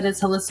website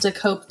is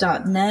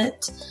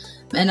holistichope.net.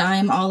 And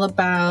I'm all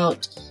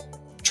about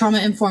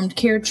trauma-informed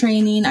care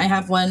training. I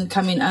have one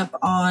coming up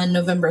on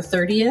November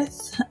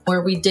 30th,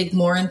 where we dig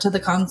more into the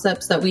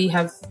concepts that we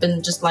have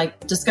been just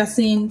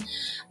discussing.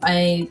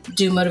 I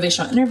do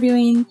motivational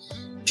interviewing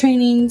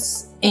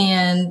trainings,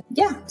 and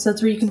so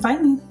that's where you can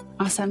find me.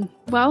 Awesome.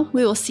 Well,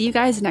 we will see you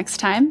guys next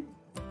time.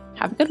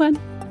 Have a good one.